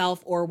with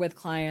yourself or with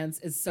clients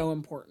is so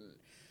important.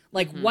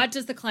 Like, what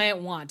does the client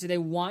want? Do they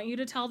want you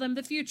to tell them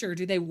the future?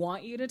 Do they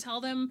want you to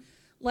tell them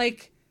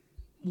like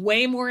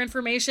way more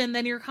information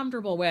than you're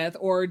comfortable with?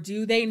 Or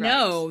do they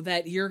know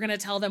that you're going to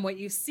tell them what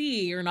you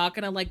see? You're not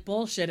going to like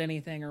bullshit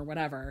anything or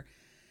whatever.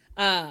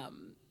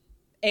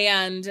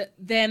 And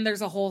then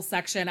there's a whole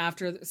section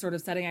after sort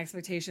of setting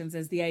expectations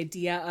is the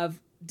idea of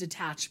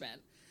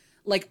detachment.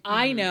 Like,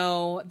 I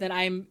know that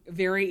I'm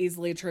very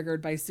easily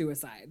triggered by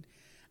suicide.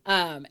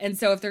 And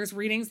so if there's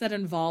readings that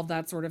involve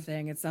that sort of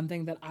thing, it's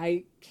something that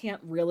I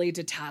can't really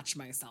detach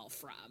myself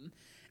from.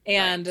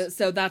 And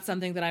so that's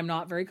something that I'm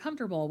not very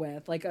comfortable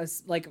with.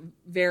 Like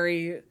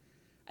very,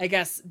 I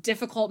guess,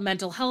 difficult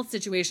mental health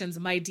situations.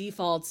 My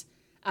default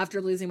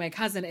after losing my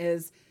cousin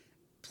is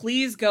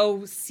please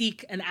go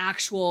seek an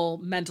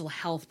actual mental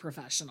health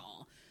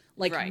professional.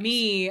 Like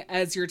me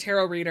as your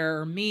tarot reader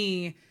or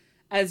me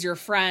as your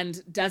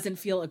friend doesn't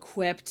feel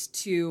equipped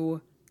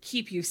to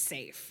keep you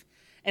safe.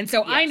 And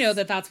so I know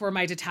that that's where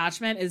my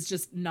detachment is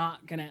just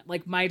not gonna,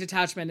 like my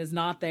detachment is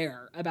not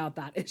there about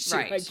that issue.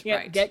 I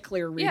can't get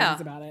clear readings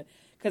about it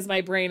because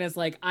my brain is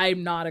like,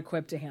 I'm not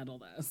equipped to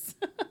handle this.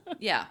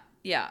 Yeah.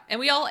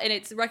 And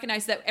it's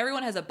recognized that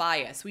everyone has a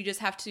bias. We just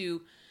have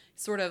to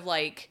sort of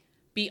like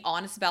be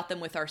honest about them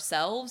with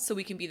ourselves so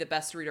we can be the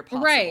best reader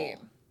possible. Right.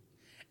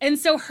 And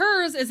so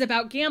hers is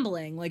about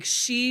gambling. Like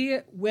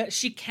she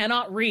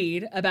cannot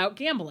read about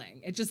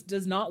gambling. It just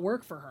does not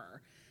work for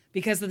her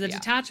because of the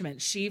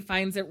detachment. She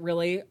finds it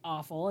really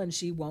awful and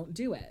she won't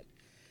do it.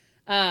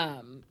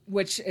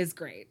 Which is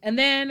great. And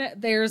then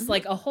there's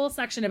like a whole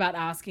section about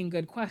asking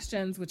good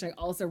questions, which I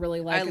also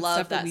really like. I love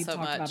stuff that we've talked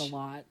much. about a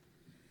lot.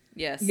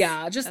 Yes.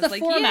 Yeah, just the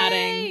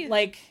formatting. Yay!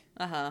 Like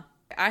I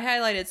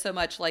highlighted so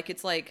much, like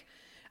it's like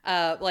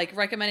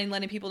recommending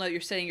letting people know you're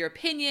stating your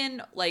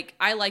opinion. Like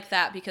I like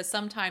that because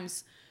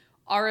sometimes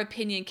our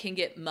opinion can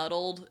get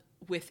muddled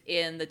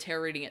within the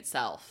tarot reading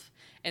itself.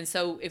 And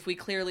so if we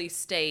clearly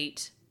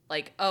state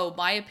like, oh,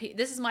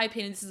 this is my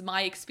opinion, this is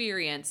my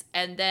experience,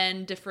 and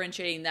then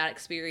differentiating that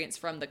experience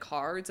from the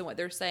cards and what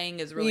they're saying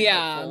is really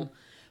helpful.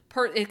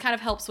 It kind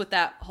of helps with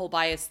that whole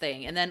bias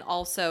thing. And then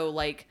also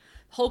like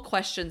whole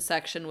question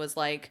section was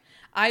like,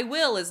 I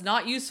will is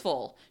not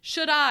useful.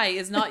 Should I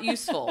is not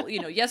useful.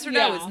 Yes or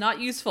no is not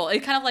useful.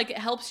 It kind of like it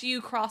helps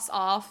you cross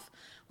off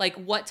like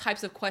what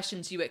types of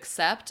questions you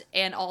accept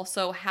and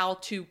also how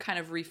to kind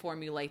of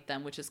reformulate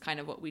them, which is kind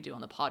of what we do on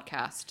the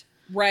podcast.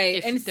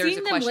 Right. And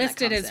seeing them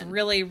listed is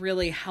really,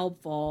 really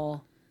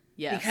helpful.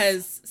 Yes.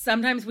 Because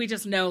sometimes we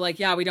just know like,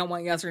 we don't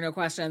want yes or no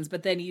questions,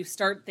 but then you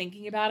start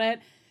thinking about it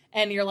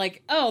and you're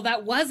like, oh,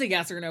 that was a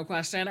yes or no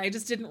question. I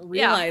just didn't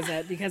realize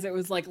it because it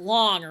was like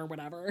long or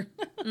whatever.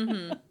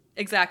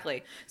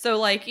 Exactly. So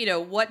like,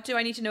 what do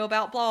I need to know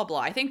about blah, blah.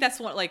 I think that's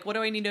what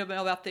do I need to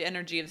know about the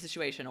energy of the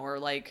situation? Or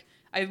like,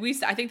 I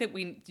think that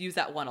we use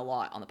that one a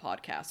lot on the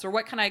podcast. Or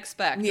what can I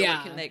expect? Or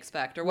what can they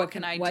expect? Or what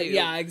can I do?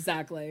 Yeah,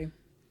 exactly.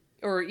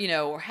 Or,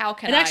 or how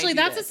can I do And actually,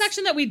 that's this? a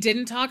section that we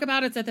didn't talk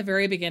about. It's at the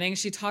very beginning.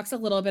 She talks a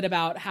little bit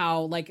about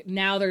how, like,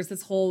 now there's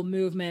this whole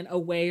movement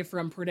away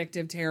from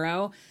predictive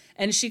tarot.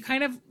 And she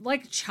kind of,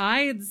 like,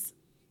 chides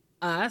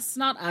us,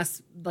 not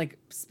us, like,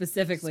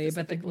 specifically,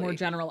 but the more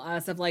general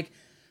us of, like,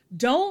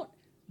 don't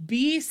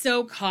be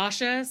so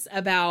cautious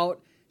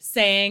about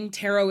saying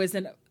tarot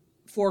isn't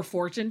for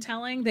fortune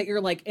telling that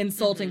you're, like,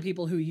 insulting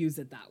people who use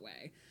it that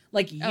way.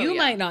 Like, you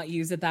might not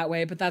use it that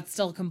way, but that's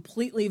still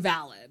completely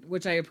valid,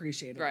 which I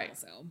appreciate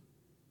also.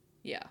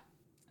 Yeah.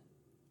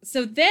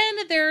 So then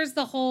there's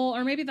the whole,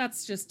 or maybe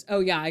that's just,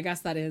 I guess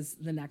that is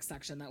the next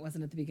section. That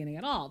wasn't at the beginning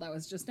at all. That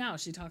was just now.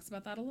 She talks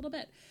about that a little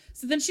bit.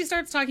 So then she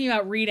starts talking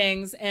about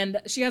readings, and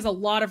she has a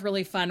lot of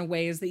really fun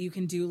ways that you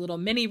can do little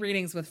mini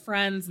readings with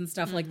friends and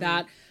stuff like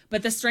that.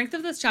 But the strength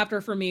of this chapter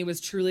for me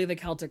was truly the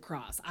Celtic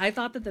Cross. I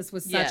thought that this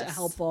was such a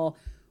helpful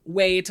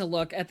way to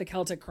look at the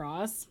Celtic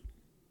Cross.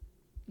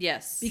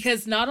 Yes.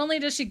 Because not only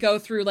does she go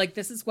through, like,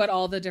 this is what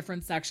all the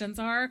different sections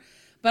are,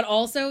 but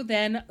also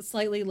then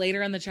slightly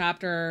later in the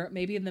chapter,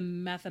 maybe in the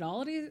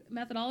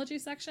methodology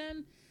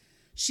section,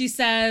 she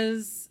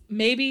says,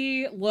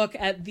 maybe look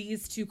at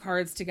these two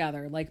cards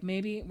together. Like,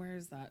 maybe, where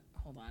is that?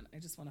 Hold on. I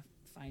just want to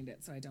find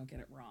it so I don't get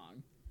it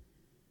wrong.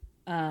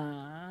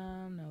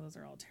 No, those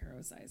are all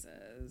tarot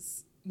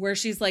sizes. Where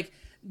she's like,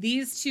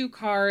 these two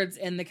cards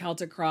in the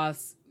Celtic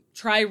Cross,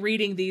 try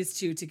reading these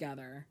two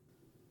together.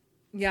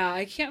 Yeah,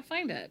 I can't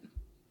find it.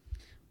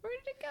 Where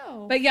did it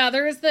go? But yeah,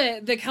 there is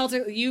the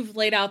Celtic, you've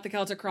laid out the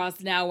Celtic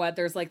Cross, now what?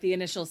 There's like the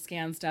initial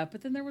scan stuff,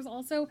 but then there was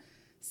also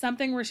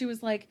something where she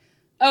was like,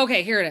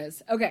 okay, here it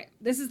is. Okay,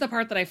 this is the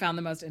part that I found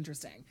the most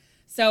interesting.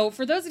 So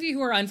for those of you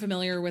who are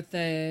unfamiliar with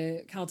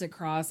the Celtic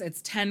Cross, it's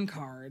 10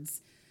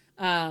 cards.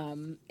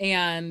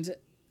 And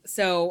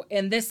so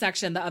in this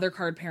section, the other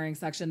card pairing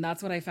section,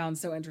 that's what I found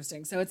so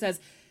interesting. So it says,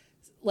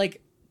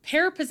 like,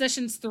 pair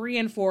positions 3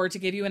 and 4 to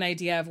give you an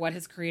idea of what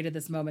has created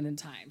this moment in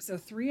time. So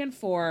 3 and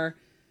 4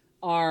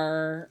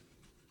 are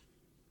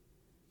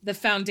the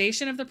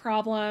foundation of the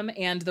problem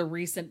and the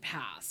recent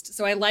past.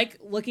 So I like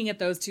looking at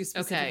those two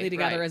specifically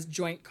together as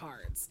joint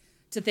cards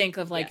to think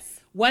of like,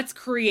 what's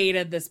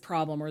created this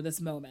problem or this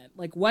moment?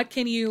 Like, what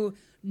can you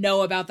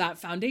know about that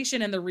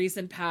foundation and the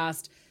recent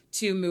past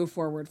to move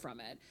forward from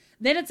it?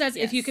 Then it says,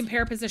 if you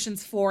compare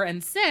positions 4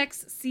 and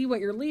 6, see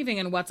what you're leaving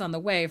and what's on the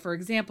way. For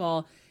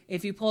example,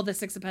 if you pull the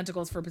 6 of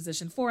Pentacles for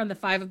position 4 and the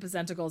 5 of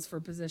Pentacles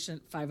for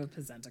position 5 of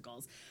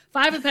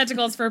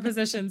Pentacles for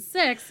position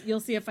 6,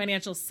 you'll see a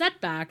financial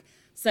setback,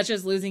 such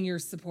as losing your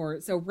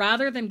support. So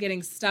rather than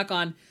getting stuck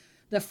on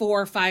the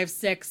 4, 5,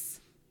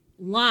 6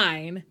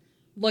 line,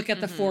 look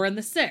at the 4 and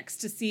the 6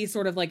 to see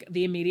sort of like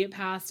the immediate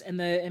past and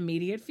the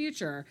immediate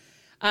future.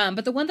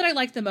 But the one that I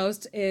like the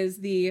most is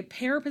the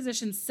pair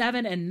position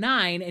 7 and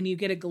 9, and you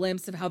get a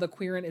glimpse of how the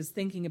querent is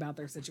thinking about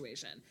their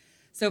situation.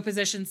 So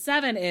position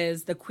 7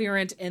 is the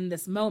querent in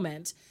this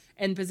moment,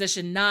 and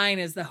position 9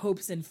 is the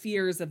hopes and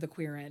fears of the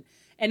querent.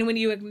 And when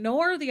you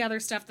ignore the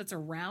other stuff that's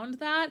around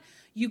that,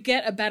 you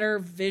get a better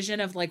vision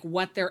of like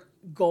what their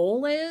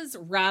goal is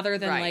rather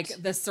than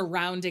like the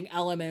surrounding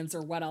elements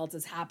or what else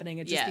is happening.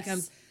 It just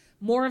becomes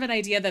more of an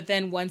idea that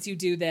then once you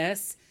do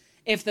this,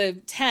 if the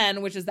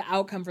 10, which is the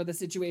outcome for the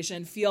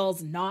situation,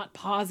 feels not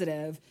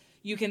positive,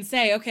 you can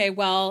say, okay,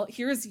 well,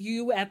 here's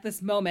you at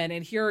this moment,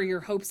 and here are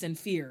your hopes and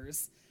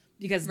fears.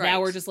 Because now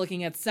we're just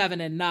looking at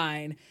 7 and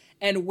 9.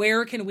 And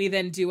where can we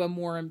then do a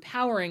more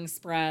empowering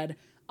spread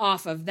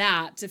off of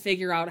that to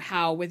figure out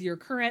how, with your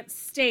current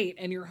state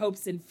and your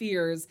hopes and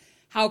fears,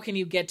 how can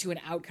you get to an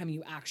outcome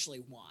you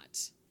actually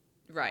want?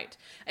 Right.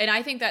 And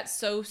I think that's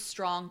so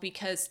strong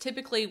because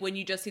typically when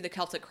you just see the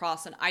Celtic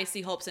Cross and I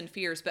see hopes and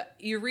fears, but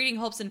you're reading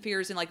hopes and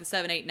fears in like the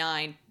 7, 8,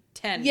 9,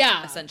 10,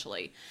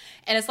 essentially.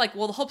 And it's like,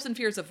 well, the hopes and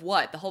fears of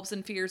what? The hopes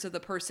and fears of the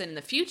person in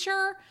the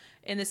future,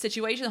 in the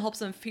situation, the hopes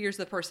and fears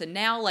of the person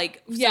now.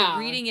 Like, so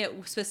reading it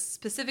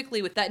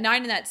specifically with that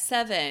 9 and that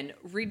 7,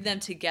 reading them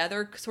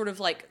together sort of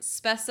like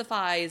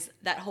specifies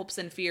that hopes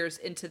and fears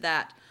into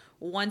that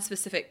one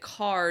specific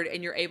card.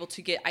 And you're able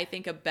to get, I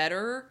think, a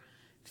better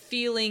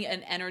feeling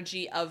and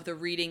energy of the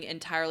reading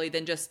entirely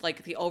than just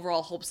like the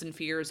overall hopes and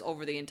fears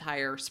over the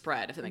entire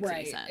spread, if that makes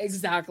any sense.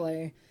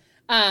 Exactly.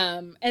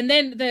 And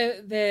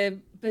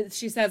then but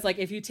she says, like,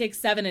 if you take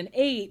 7 and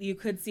 8, you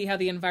could see how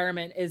the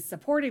environment is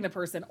supporting the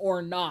person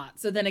or not.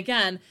 So then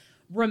again,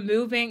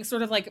 removing,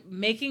 sort of like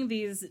making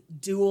these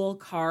dual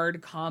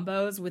card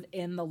combos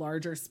within the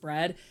larger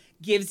spread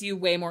gives you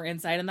way more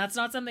insight. And that's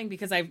not something,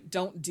 because I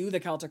don't do the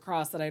Celtic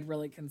Cross, that I'd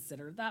really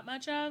considered that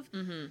much of.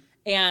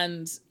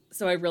 And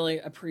so I really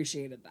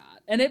appreciated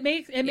that. And it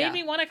made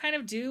me want to kind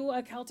of do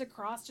a Celtic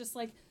Cross just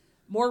like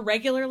more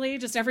regularly,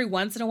 just every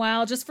once in a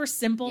while, just for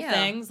simple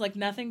things, like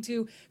nothing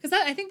too, because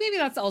I think maybe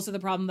that's also the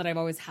problem that I've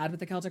always had with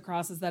the Celtic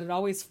Cross, is that it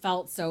always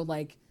felt so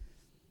like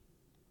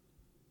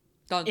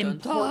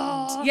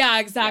important. Yeah,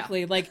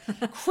 exactly. Like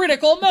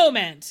critical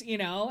moment, you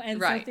know? And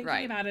so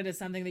thinking about it as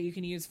something that you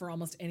can use for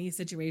almost any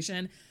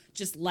situation,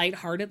 just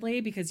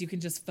lightheartedly, because you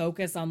can just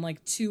focus on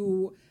like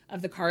 2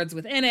 of the cards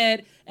within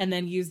it and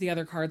then use the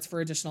other cards for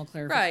additional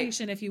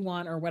clarification if you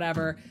want, or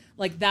whatever.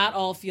 Like that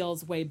all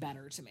feels way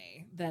better to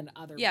me than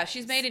other. Yeah,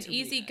 she's made an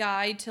easy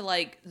guide to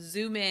like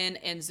zoom in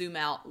and zoom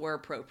out where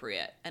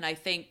appropriate. And I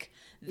think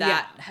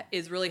that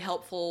is really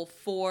helpful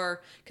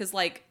for, because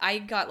like I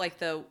got like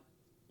the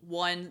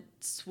one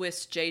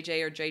Swiss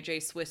JJ or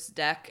JJ Swiss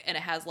deck, and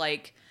it has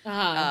like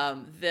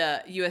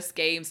the US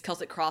Games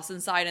Celtic Cross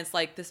inside, and it's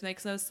like, this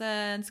makes no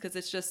sense because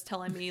it's just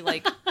telling me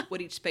like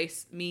what each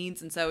space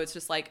means. And so it's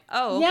just like,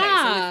 oh, okay.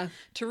 So with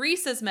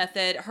Teresa's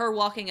method, her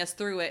walking us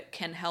through it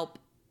can help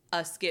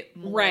us get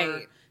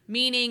more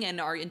meaning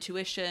and our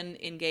intuition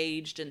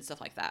engaged and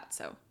stuff like that.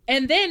 So,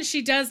 and then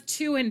she does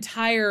 2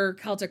 entire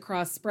Celtic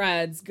Cross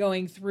spreads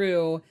going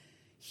through,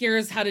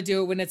 here's how to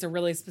do it when it's a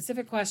really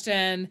specific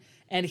question,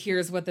 and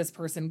here's what this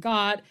person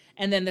got.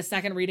 And then the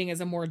second reading is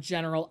a more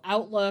general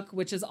outlook,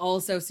 which is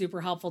also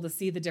super helpful to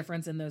see the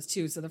difference in those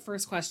 2. So the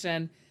first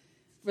question,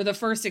 for the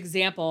first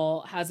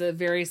example, has a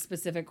very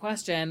specific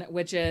question,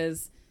 which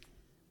is,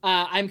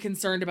 I'm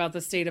concerned about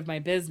the state of my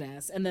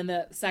business. And then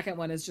the second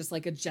one is just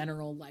like a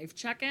general life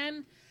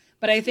check-in.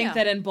 But I think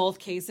that in both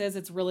cases,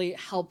 it's really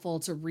helpful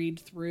to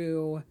read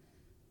through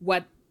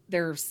what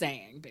they're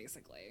saying,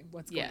 basically,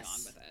 what's going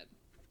on with it.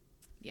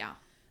 Yeah.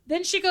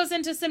 Then she goes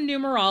into some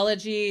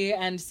numerology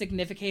and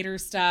significator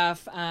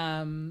stuff,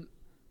 and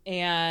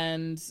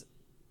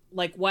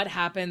like what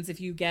happens if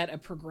you get a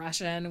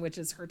progression, which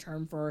is her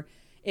term for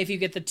if you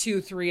get the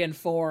 2, 3, and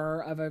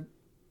 4 of a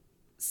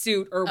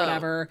suit or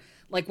whatever.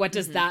 Like what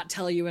does that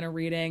tell you in a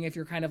reading if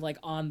you're kind of like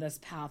on this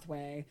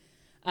pathway?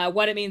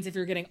 What it means if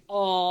you're getting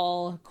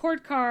all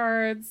court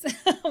cards,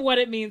 what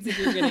it means if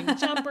you're getting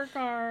jumper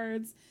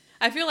cards.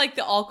 I feel like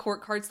the all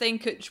court cards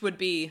thing would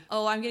be,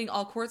 oh, I'm getting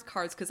all court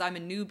cards because I'm a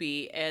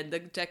newbie and the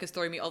deck is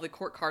throwing me all the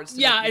court cards to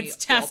make me it's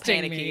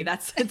testing me.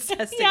 It's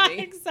testing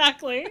me.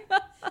 Exactly.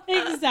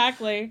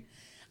 Exactly.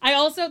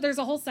 There's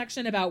a whole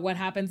section about what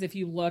happens if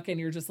you look and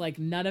you're just like,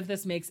 none of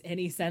this makes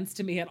any sense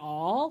to me at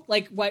all.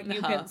 Like what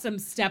you get some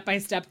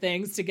step-by-step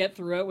things to get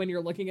through it when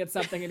you're looking at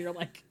something and you're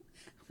like,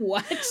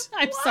 what?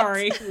 I'm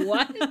sorry.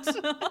 What?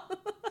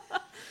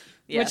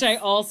 Which I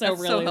also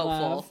really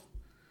love.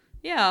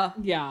 Yeah.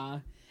 Yeah.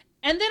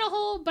 And then a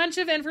whole bunch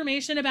of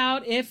information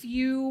about if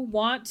you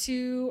want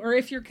to, or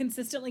if you're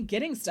consistently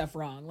getting stuff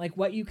wrong, like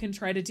what you can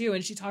try to do.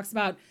 And she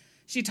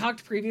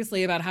talked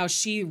previously about how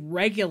she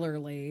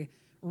regularly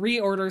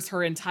reorders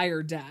her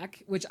entire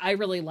deck, which I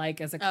really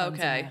like as a cleansing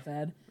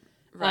method.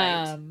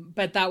 Right.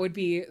 But that would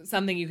be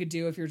something you could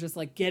do if you're just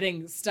like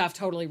getting stuff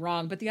totally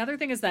wrong. But the other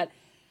thing is that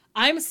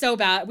I'm so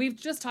bad. We've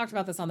just talked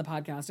about this on the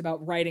podcast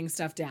about writing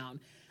stuff down.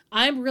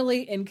 I'm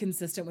really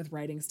inconsistent with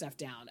writing stuff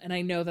down. And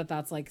I know that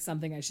that's like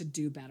something I should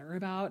do better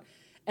about.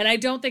 And I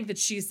don't think that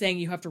she's saying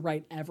you have to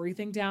write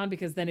everything down,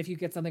 because then if you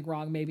get something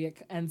wrong, maybe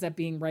it ends up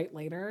being right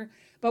later.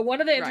 But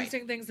one of the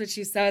interesting things that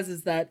she says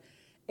is that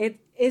it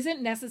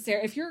isn't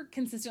necessary. If you're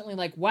consistently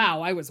like,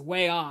 wow, I was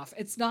way off,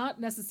 it's not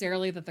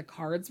necessarily that the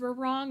cards were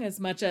wrong as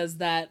much as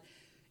that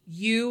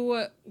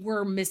you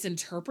were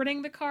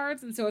misinterpreting the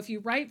cards. And so if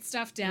you write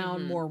stuff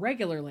down more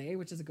regularly,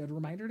 which is a good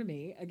reminder to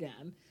me,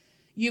 again,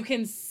 you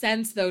can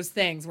sense those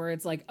things where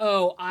it's like,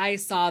 oh, I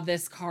saw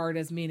this card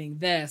as meaning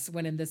this,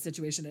 when in this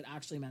situation it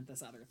actually meant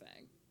this other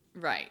thing.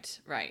 Right.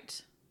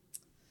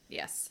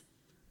 Yes.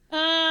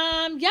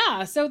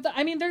 Yeah. So,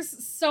 I mean, there's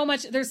so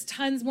much, there's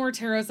tons more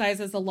tarot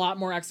sizes, a lot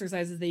more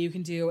exercises that you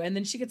can do. And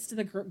then she gets to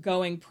the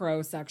going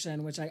pro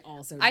section, which I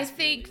also, I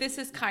think this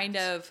is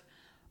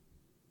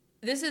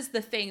this is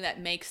the thing that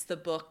makes the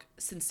book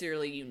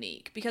sincerely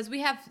unique, because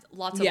we have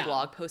lots of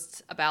blog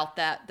posts about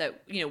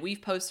that, you know,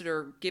 we've posted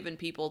or given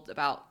people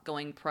about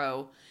going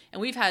pro,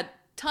 and we've had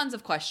tons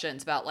of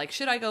questions about, like,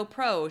 should I go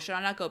pro? Should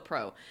I not go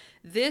pro?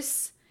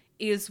 This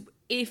is,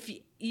 if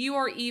you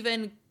are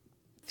even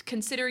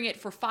considering it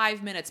for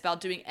 5 minutes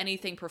about doing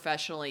anything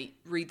professionally,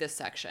 read this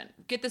section.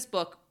 Get this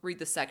book, read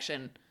this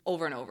section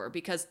over and over,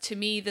 because to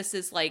me, this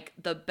is like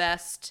the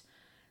best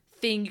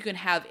thing you can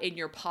have in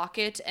your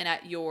pocket and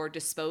at your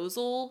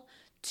disposal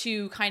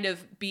to kind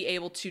of be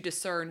able to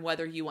discern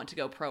whether you want to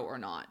go pro or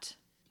not.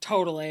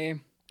 Totally.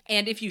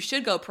 And if you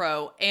should go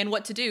pro, and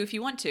what to do if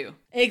you want to.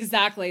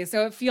 Exactly.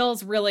 So it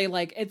feels really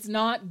like it's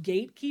not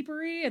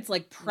gatekeepery. It's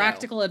like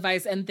practical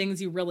advice and things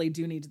you really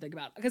do need to think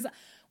about. Because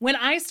when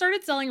I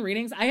started selling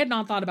readings, I had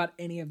not thought about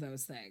any of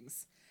those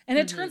things. And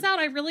it turns out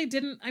I really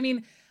didn't. I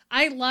mean,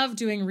 I love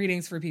doing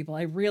readings for people.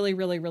 I really,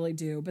 really, really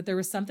do. But there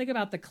was something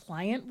about the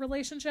client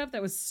relationship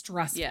that was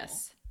stressful.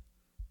 Yes.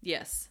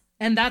 Yes.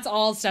 And that's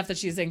all stuff that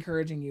she's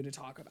encouraging you to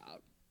talk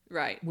about.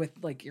 Right. With,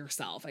 like,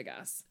 yourself, I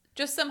guess.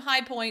 Just some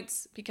high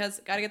points, because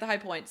gotta get the high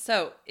points.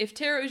 So, if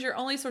tarot is your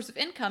only source of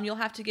income, you'll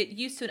have to get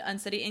used to an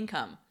unsteady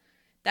income.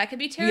 That can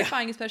be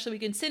terrifying, especially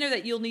when you consider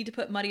that you'll need to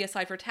put money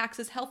aside for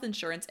taxes, health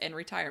insurance, and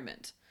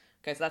retirement.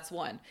 Okay, so that's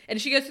one.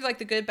 And she goes through, like,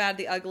 the good, bad,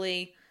 the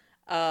ugly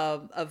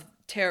of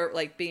tarot,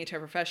 like being a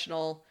tarot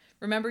professional.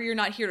 Remember, you're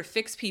not here to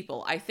fix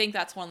people. I think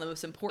that's one of the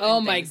most important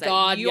things. Oh my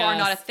God, you are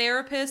not a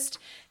therapist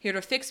here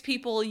to fix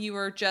people. You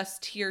are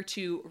just here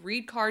to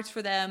read cards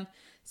for them,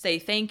 say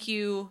thank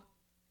you,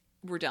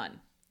 we're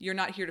done. You're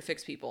not here to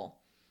fix people.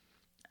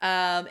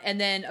 And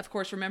then, of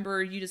course,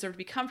 remember, you deserve to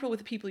be comfortable with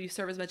the people you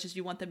serve as much as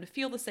you want them to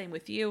feel the same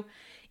with you.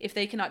 If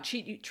they cannot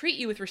treat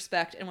you with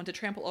respect and want to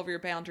trample over your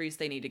boundaries,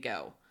 they need to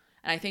go.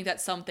 And I think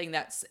that's something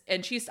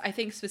and she's, I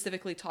think,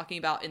 specifically talking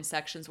about in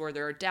sections where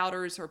there are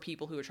doubters or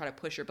people who are trying to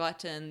push your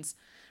buttons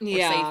or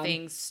say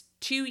things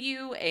to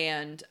you.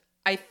 And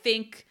I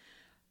think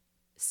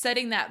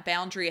setting that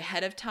boundary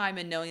ahead of time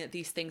and knowing that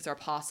these things are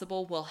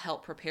possible will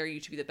help prepare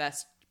you to be the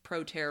best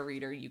pro tarot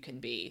reader you can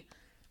be.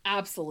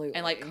 Absolutely.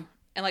 And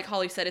like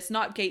Holly said, it's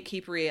not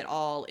gatekeepery at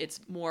all. It's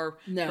more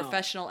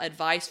professional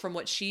advice from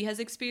what she has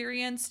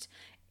experienced,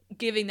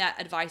 giving that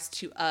advice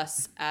to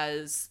us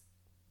as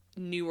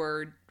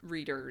newer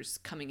readers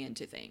coming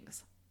into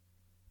things.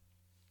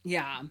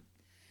 Yeah.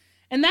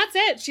 And that's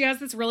it. She has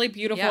this really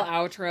beautiful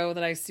outro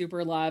that I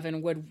super love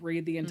and would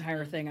read the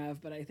entire thing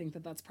of, but I think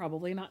that that's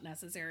probably not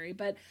necessary.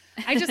 But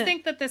I just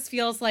think that this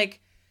feels like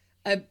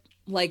a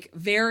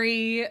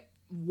very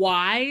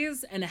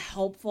wise and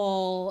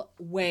helpful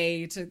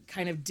way to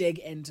kind of dig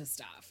into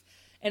stuff.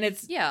 And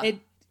it's it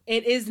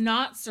is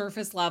not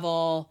surface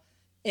level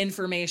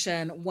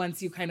information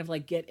once you kind of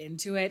like get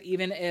into it,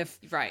 even if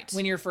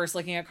when you're first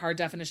looking at card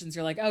definitions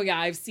you're like, oh yeah,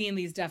 I've seen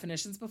these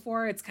definitions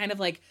before. It's kind of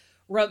like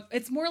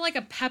it's more like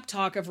a pep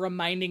talk of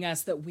reminding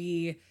us that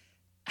we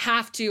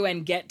have to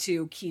and get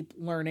to keep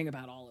learning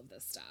about all of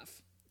this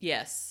stuff.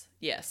 Yes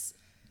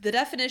The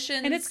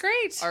definitions and it's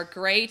great. Are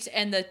great,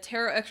 and the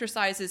tarot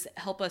exercises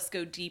help us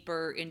go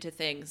deeper into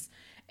things.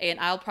 And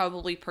I'll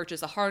probably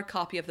purchase a hard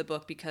copy of the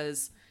book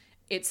because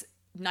it's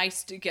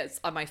nice to get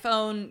on my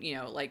phone, you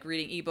know, like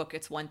reading ebook,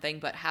 it's one thing,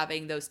 but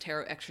having those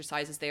tarot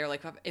exercises there,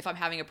 like if I'm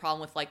having a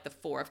problem with like the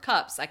 4 of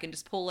Cups, I can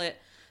just pull it,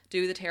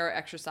 do the tarot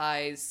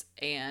exercise,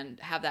 and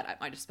have that at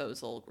my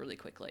disposal really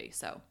quickly.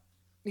 So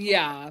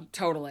yeah,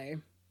 totally.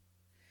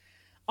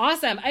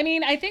 Awesome. I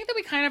mean, I think that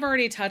we kind of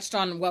already touched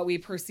on what we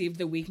perceive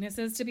the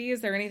weaknesses to be.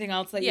 Is there anything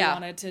else that you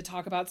wanted to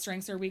talk about,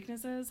 strengths or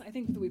weaknesses? I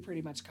think that we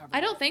pretty much covered I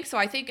don't think so.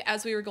 I think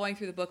as we were going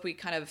through the book, we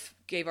kind of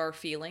gave our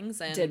feelings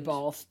and did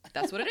both.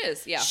 That's what it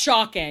is. Yeah.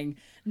 Shocking.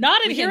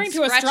 Not adhering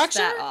to a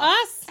structure?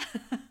 Us?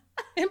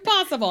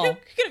 Impossible. You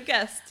could have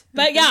guessed.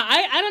 But yeah,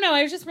 I don't know.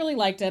 I just really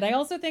liked it. I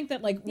also think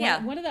that like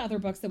one of the other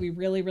books that we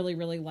really, really,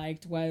 really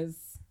liked was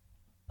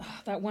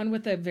that one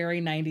with the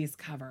very 90s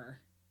cover.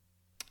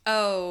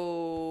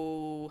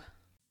 Oh,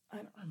 I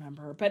don't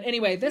remember. But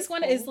anyway, this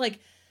one is like,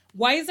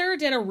 Weiser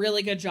did a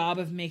really good job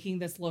of making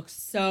this look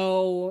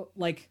so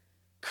like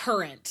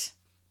current.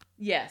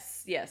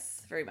 Yes,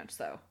 very much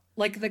so.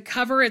 Like the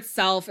cover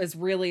itself is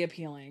really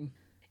appealing.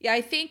 Yeah,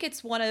 I think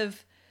it's one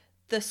of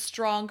the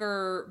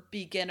stronger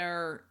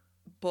beginner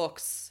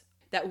books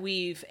that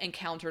we've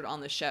encountered on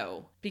the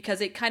show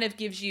because it kind of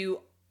gives you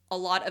a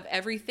lot of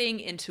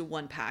everything into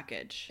one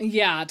package.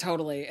 Yeah,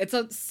 totally.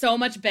 It's so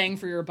much bang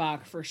for your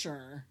buck for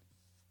sure.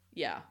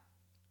 Yeah.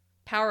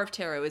 Power of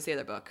Tarot is the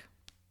other book.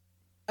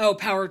 Oh,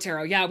 Power of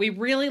Tarot. Yeah, we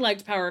really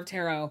liked Power of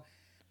Tarot.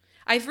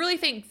 I really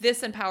think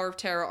this and Power of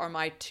Tarot are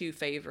my 2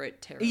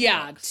 favorite tarot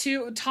books.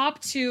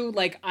 Top 2,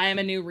 like, I'm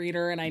a new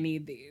reader and I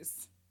need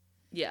these.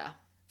 Yeah,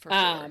 for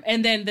sure.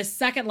 And then the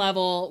second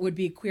level would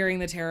be Queering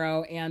the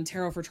Tarot and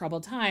Tarot for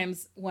Troubled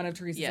Times, one of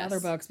Teresa's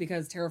other books,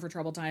 because Tarot for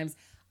Troubled Times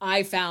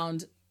I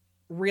found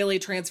really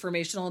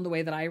transformational in the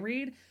way that I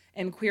read.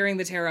 and Queering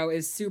the Tarot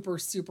is super,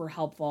 super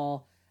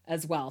helpful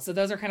as well. So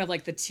those are kind of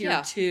like the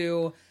tier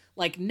 2,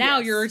 like now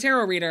you're a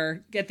tarot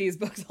reader, get these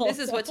books also. This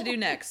is what to do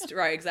next.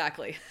 Right,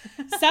 exactly.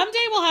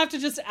 Someday we'll have to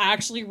just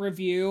actually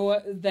review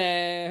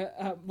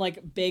the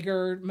like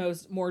bigger,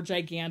 more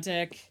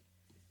gigantic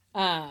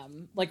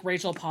like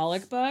Rachel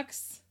Pollack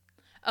books.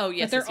 Oh,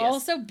 yes. But they're all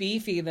so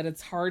beefy that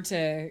it's hard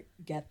to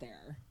get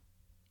there.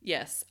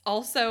 Yes.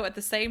 Also, at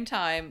the same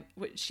time,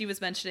 she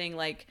was mentioning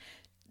like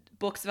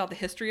books about the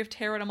history of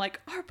tarot, and I'm like,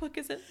 our book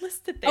isn't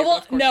listed there. Oh,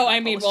 well, no,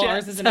 I mean, well,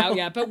 ours isn't out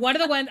yet. But one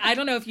of the ones, I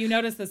don't know if you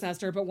noticed this,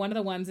 Esther, but one of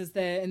the ones is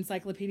the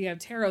Encyclopedia of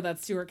Tarot,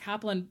 that Stuart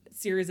Kaplan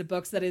series of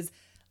books that is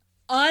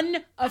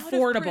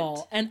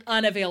unaffordable and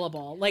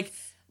unavailable. Like,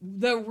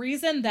 but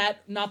one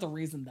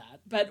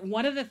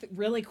of the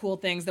really cool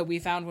things that we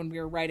found when we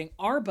were writing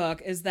our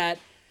book is that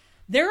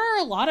there are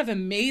a lot of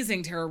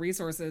amazing tarot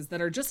resources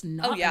that are just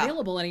not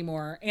available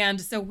anymore.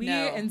 And so we,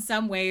 in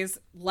some ways,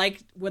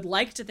 would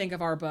like to think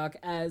of our book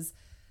as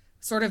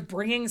sort of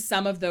bringing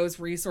some of those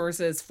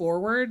resources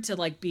forward to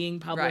like being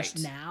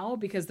published now,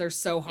 because they're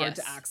so hard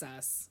to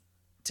access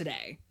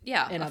today.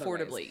 Yeah,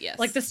 affordably, yes.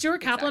 Like the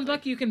Stuart Kaplan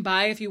book you can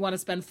buy if you want to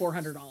spend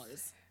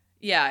 $400.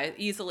 Yeah,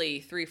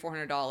 easily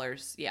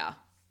 $300-$400. Yeah.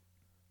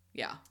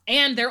 Yeah.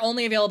 And they're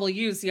only available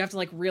used, so you have to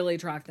like really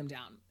track them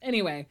down.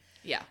 Anyway.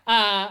 Yeah.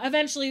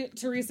 Eventually,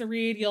 Teresa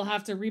Reed, you'll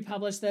have to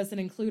republish this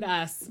and include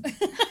us.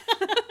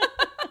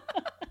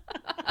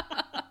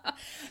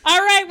 All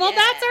right. Well,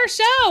 that's our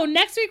show.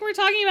 Next week, we're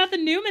talking about the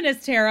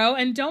Numinous Tarot.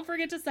 And don't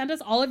forget to send us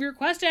all of your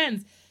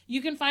questions.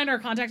 You can find our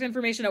contact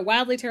information at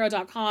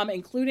wildlytarot.com,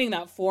 including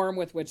that form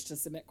with which to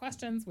submit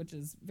questions, which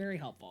is very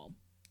helpful.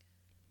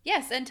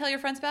 Yes. And tell your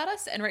friends about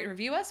us and rate and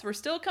review us. We're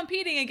still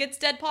competing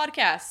against Dead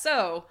Podcasts.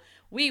 So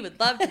we would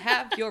love to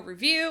have your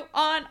review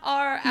on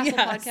our Apple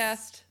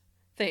Podcast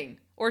thing,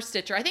 or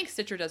Stitcher. I think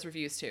Stitcher does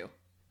reviews too.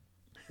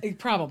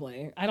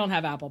 Probably. I don't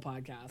have Apple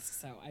Podcasts,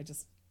 so I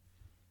just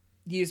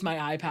use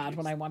my iPad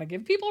when I want to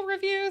give people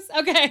reviews.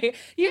 Okay.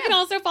 You can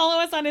also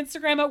follow us on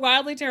Instagram at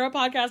Wildly Tarot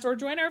Podcast, or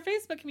join our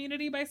Facebook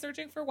community by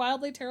searching for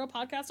Wildly Tarot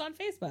Podcast on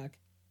Facebook.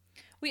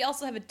 We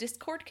also have a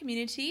Discord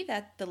community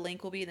that the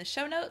link will be in the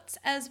show notes,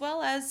 as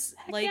well as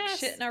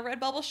shit in our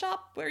Redbubble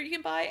shop where you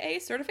can buy a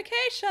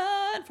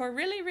certification for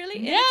really,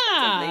 really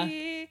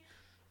inexpensively.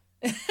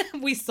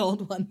 We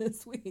sold one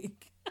this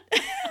week.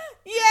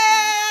 Yay!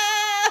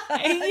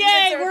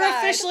 We're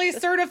officially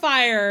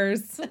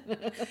certifiers.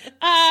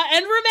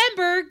 And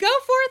remember, go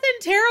forth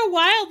and tarot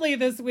wildly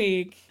this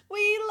week.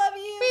 We love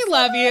you. We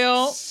love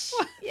you.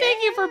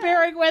 Thank you for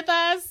bearing with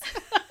us.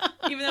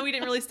 Even though we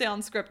didn't really stay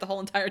on script the whole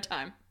entire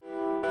time.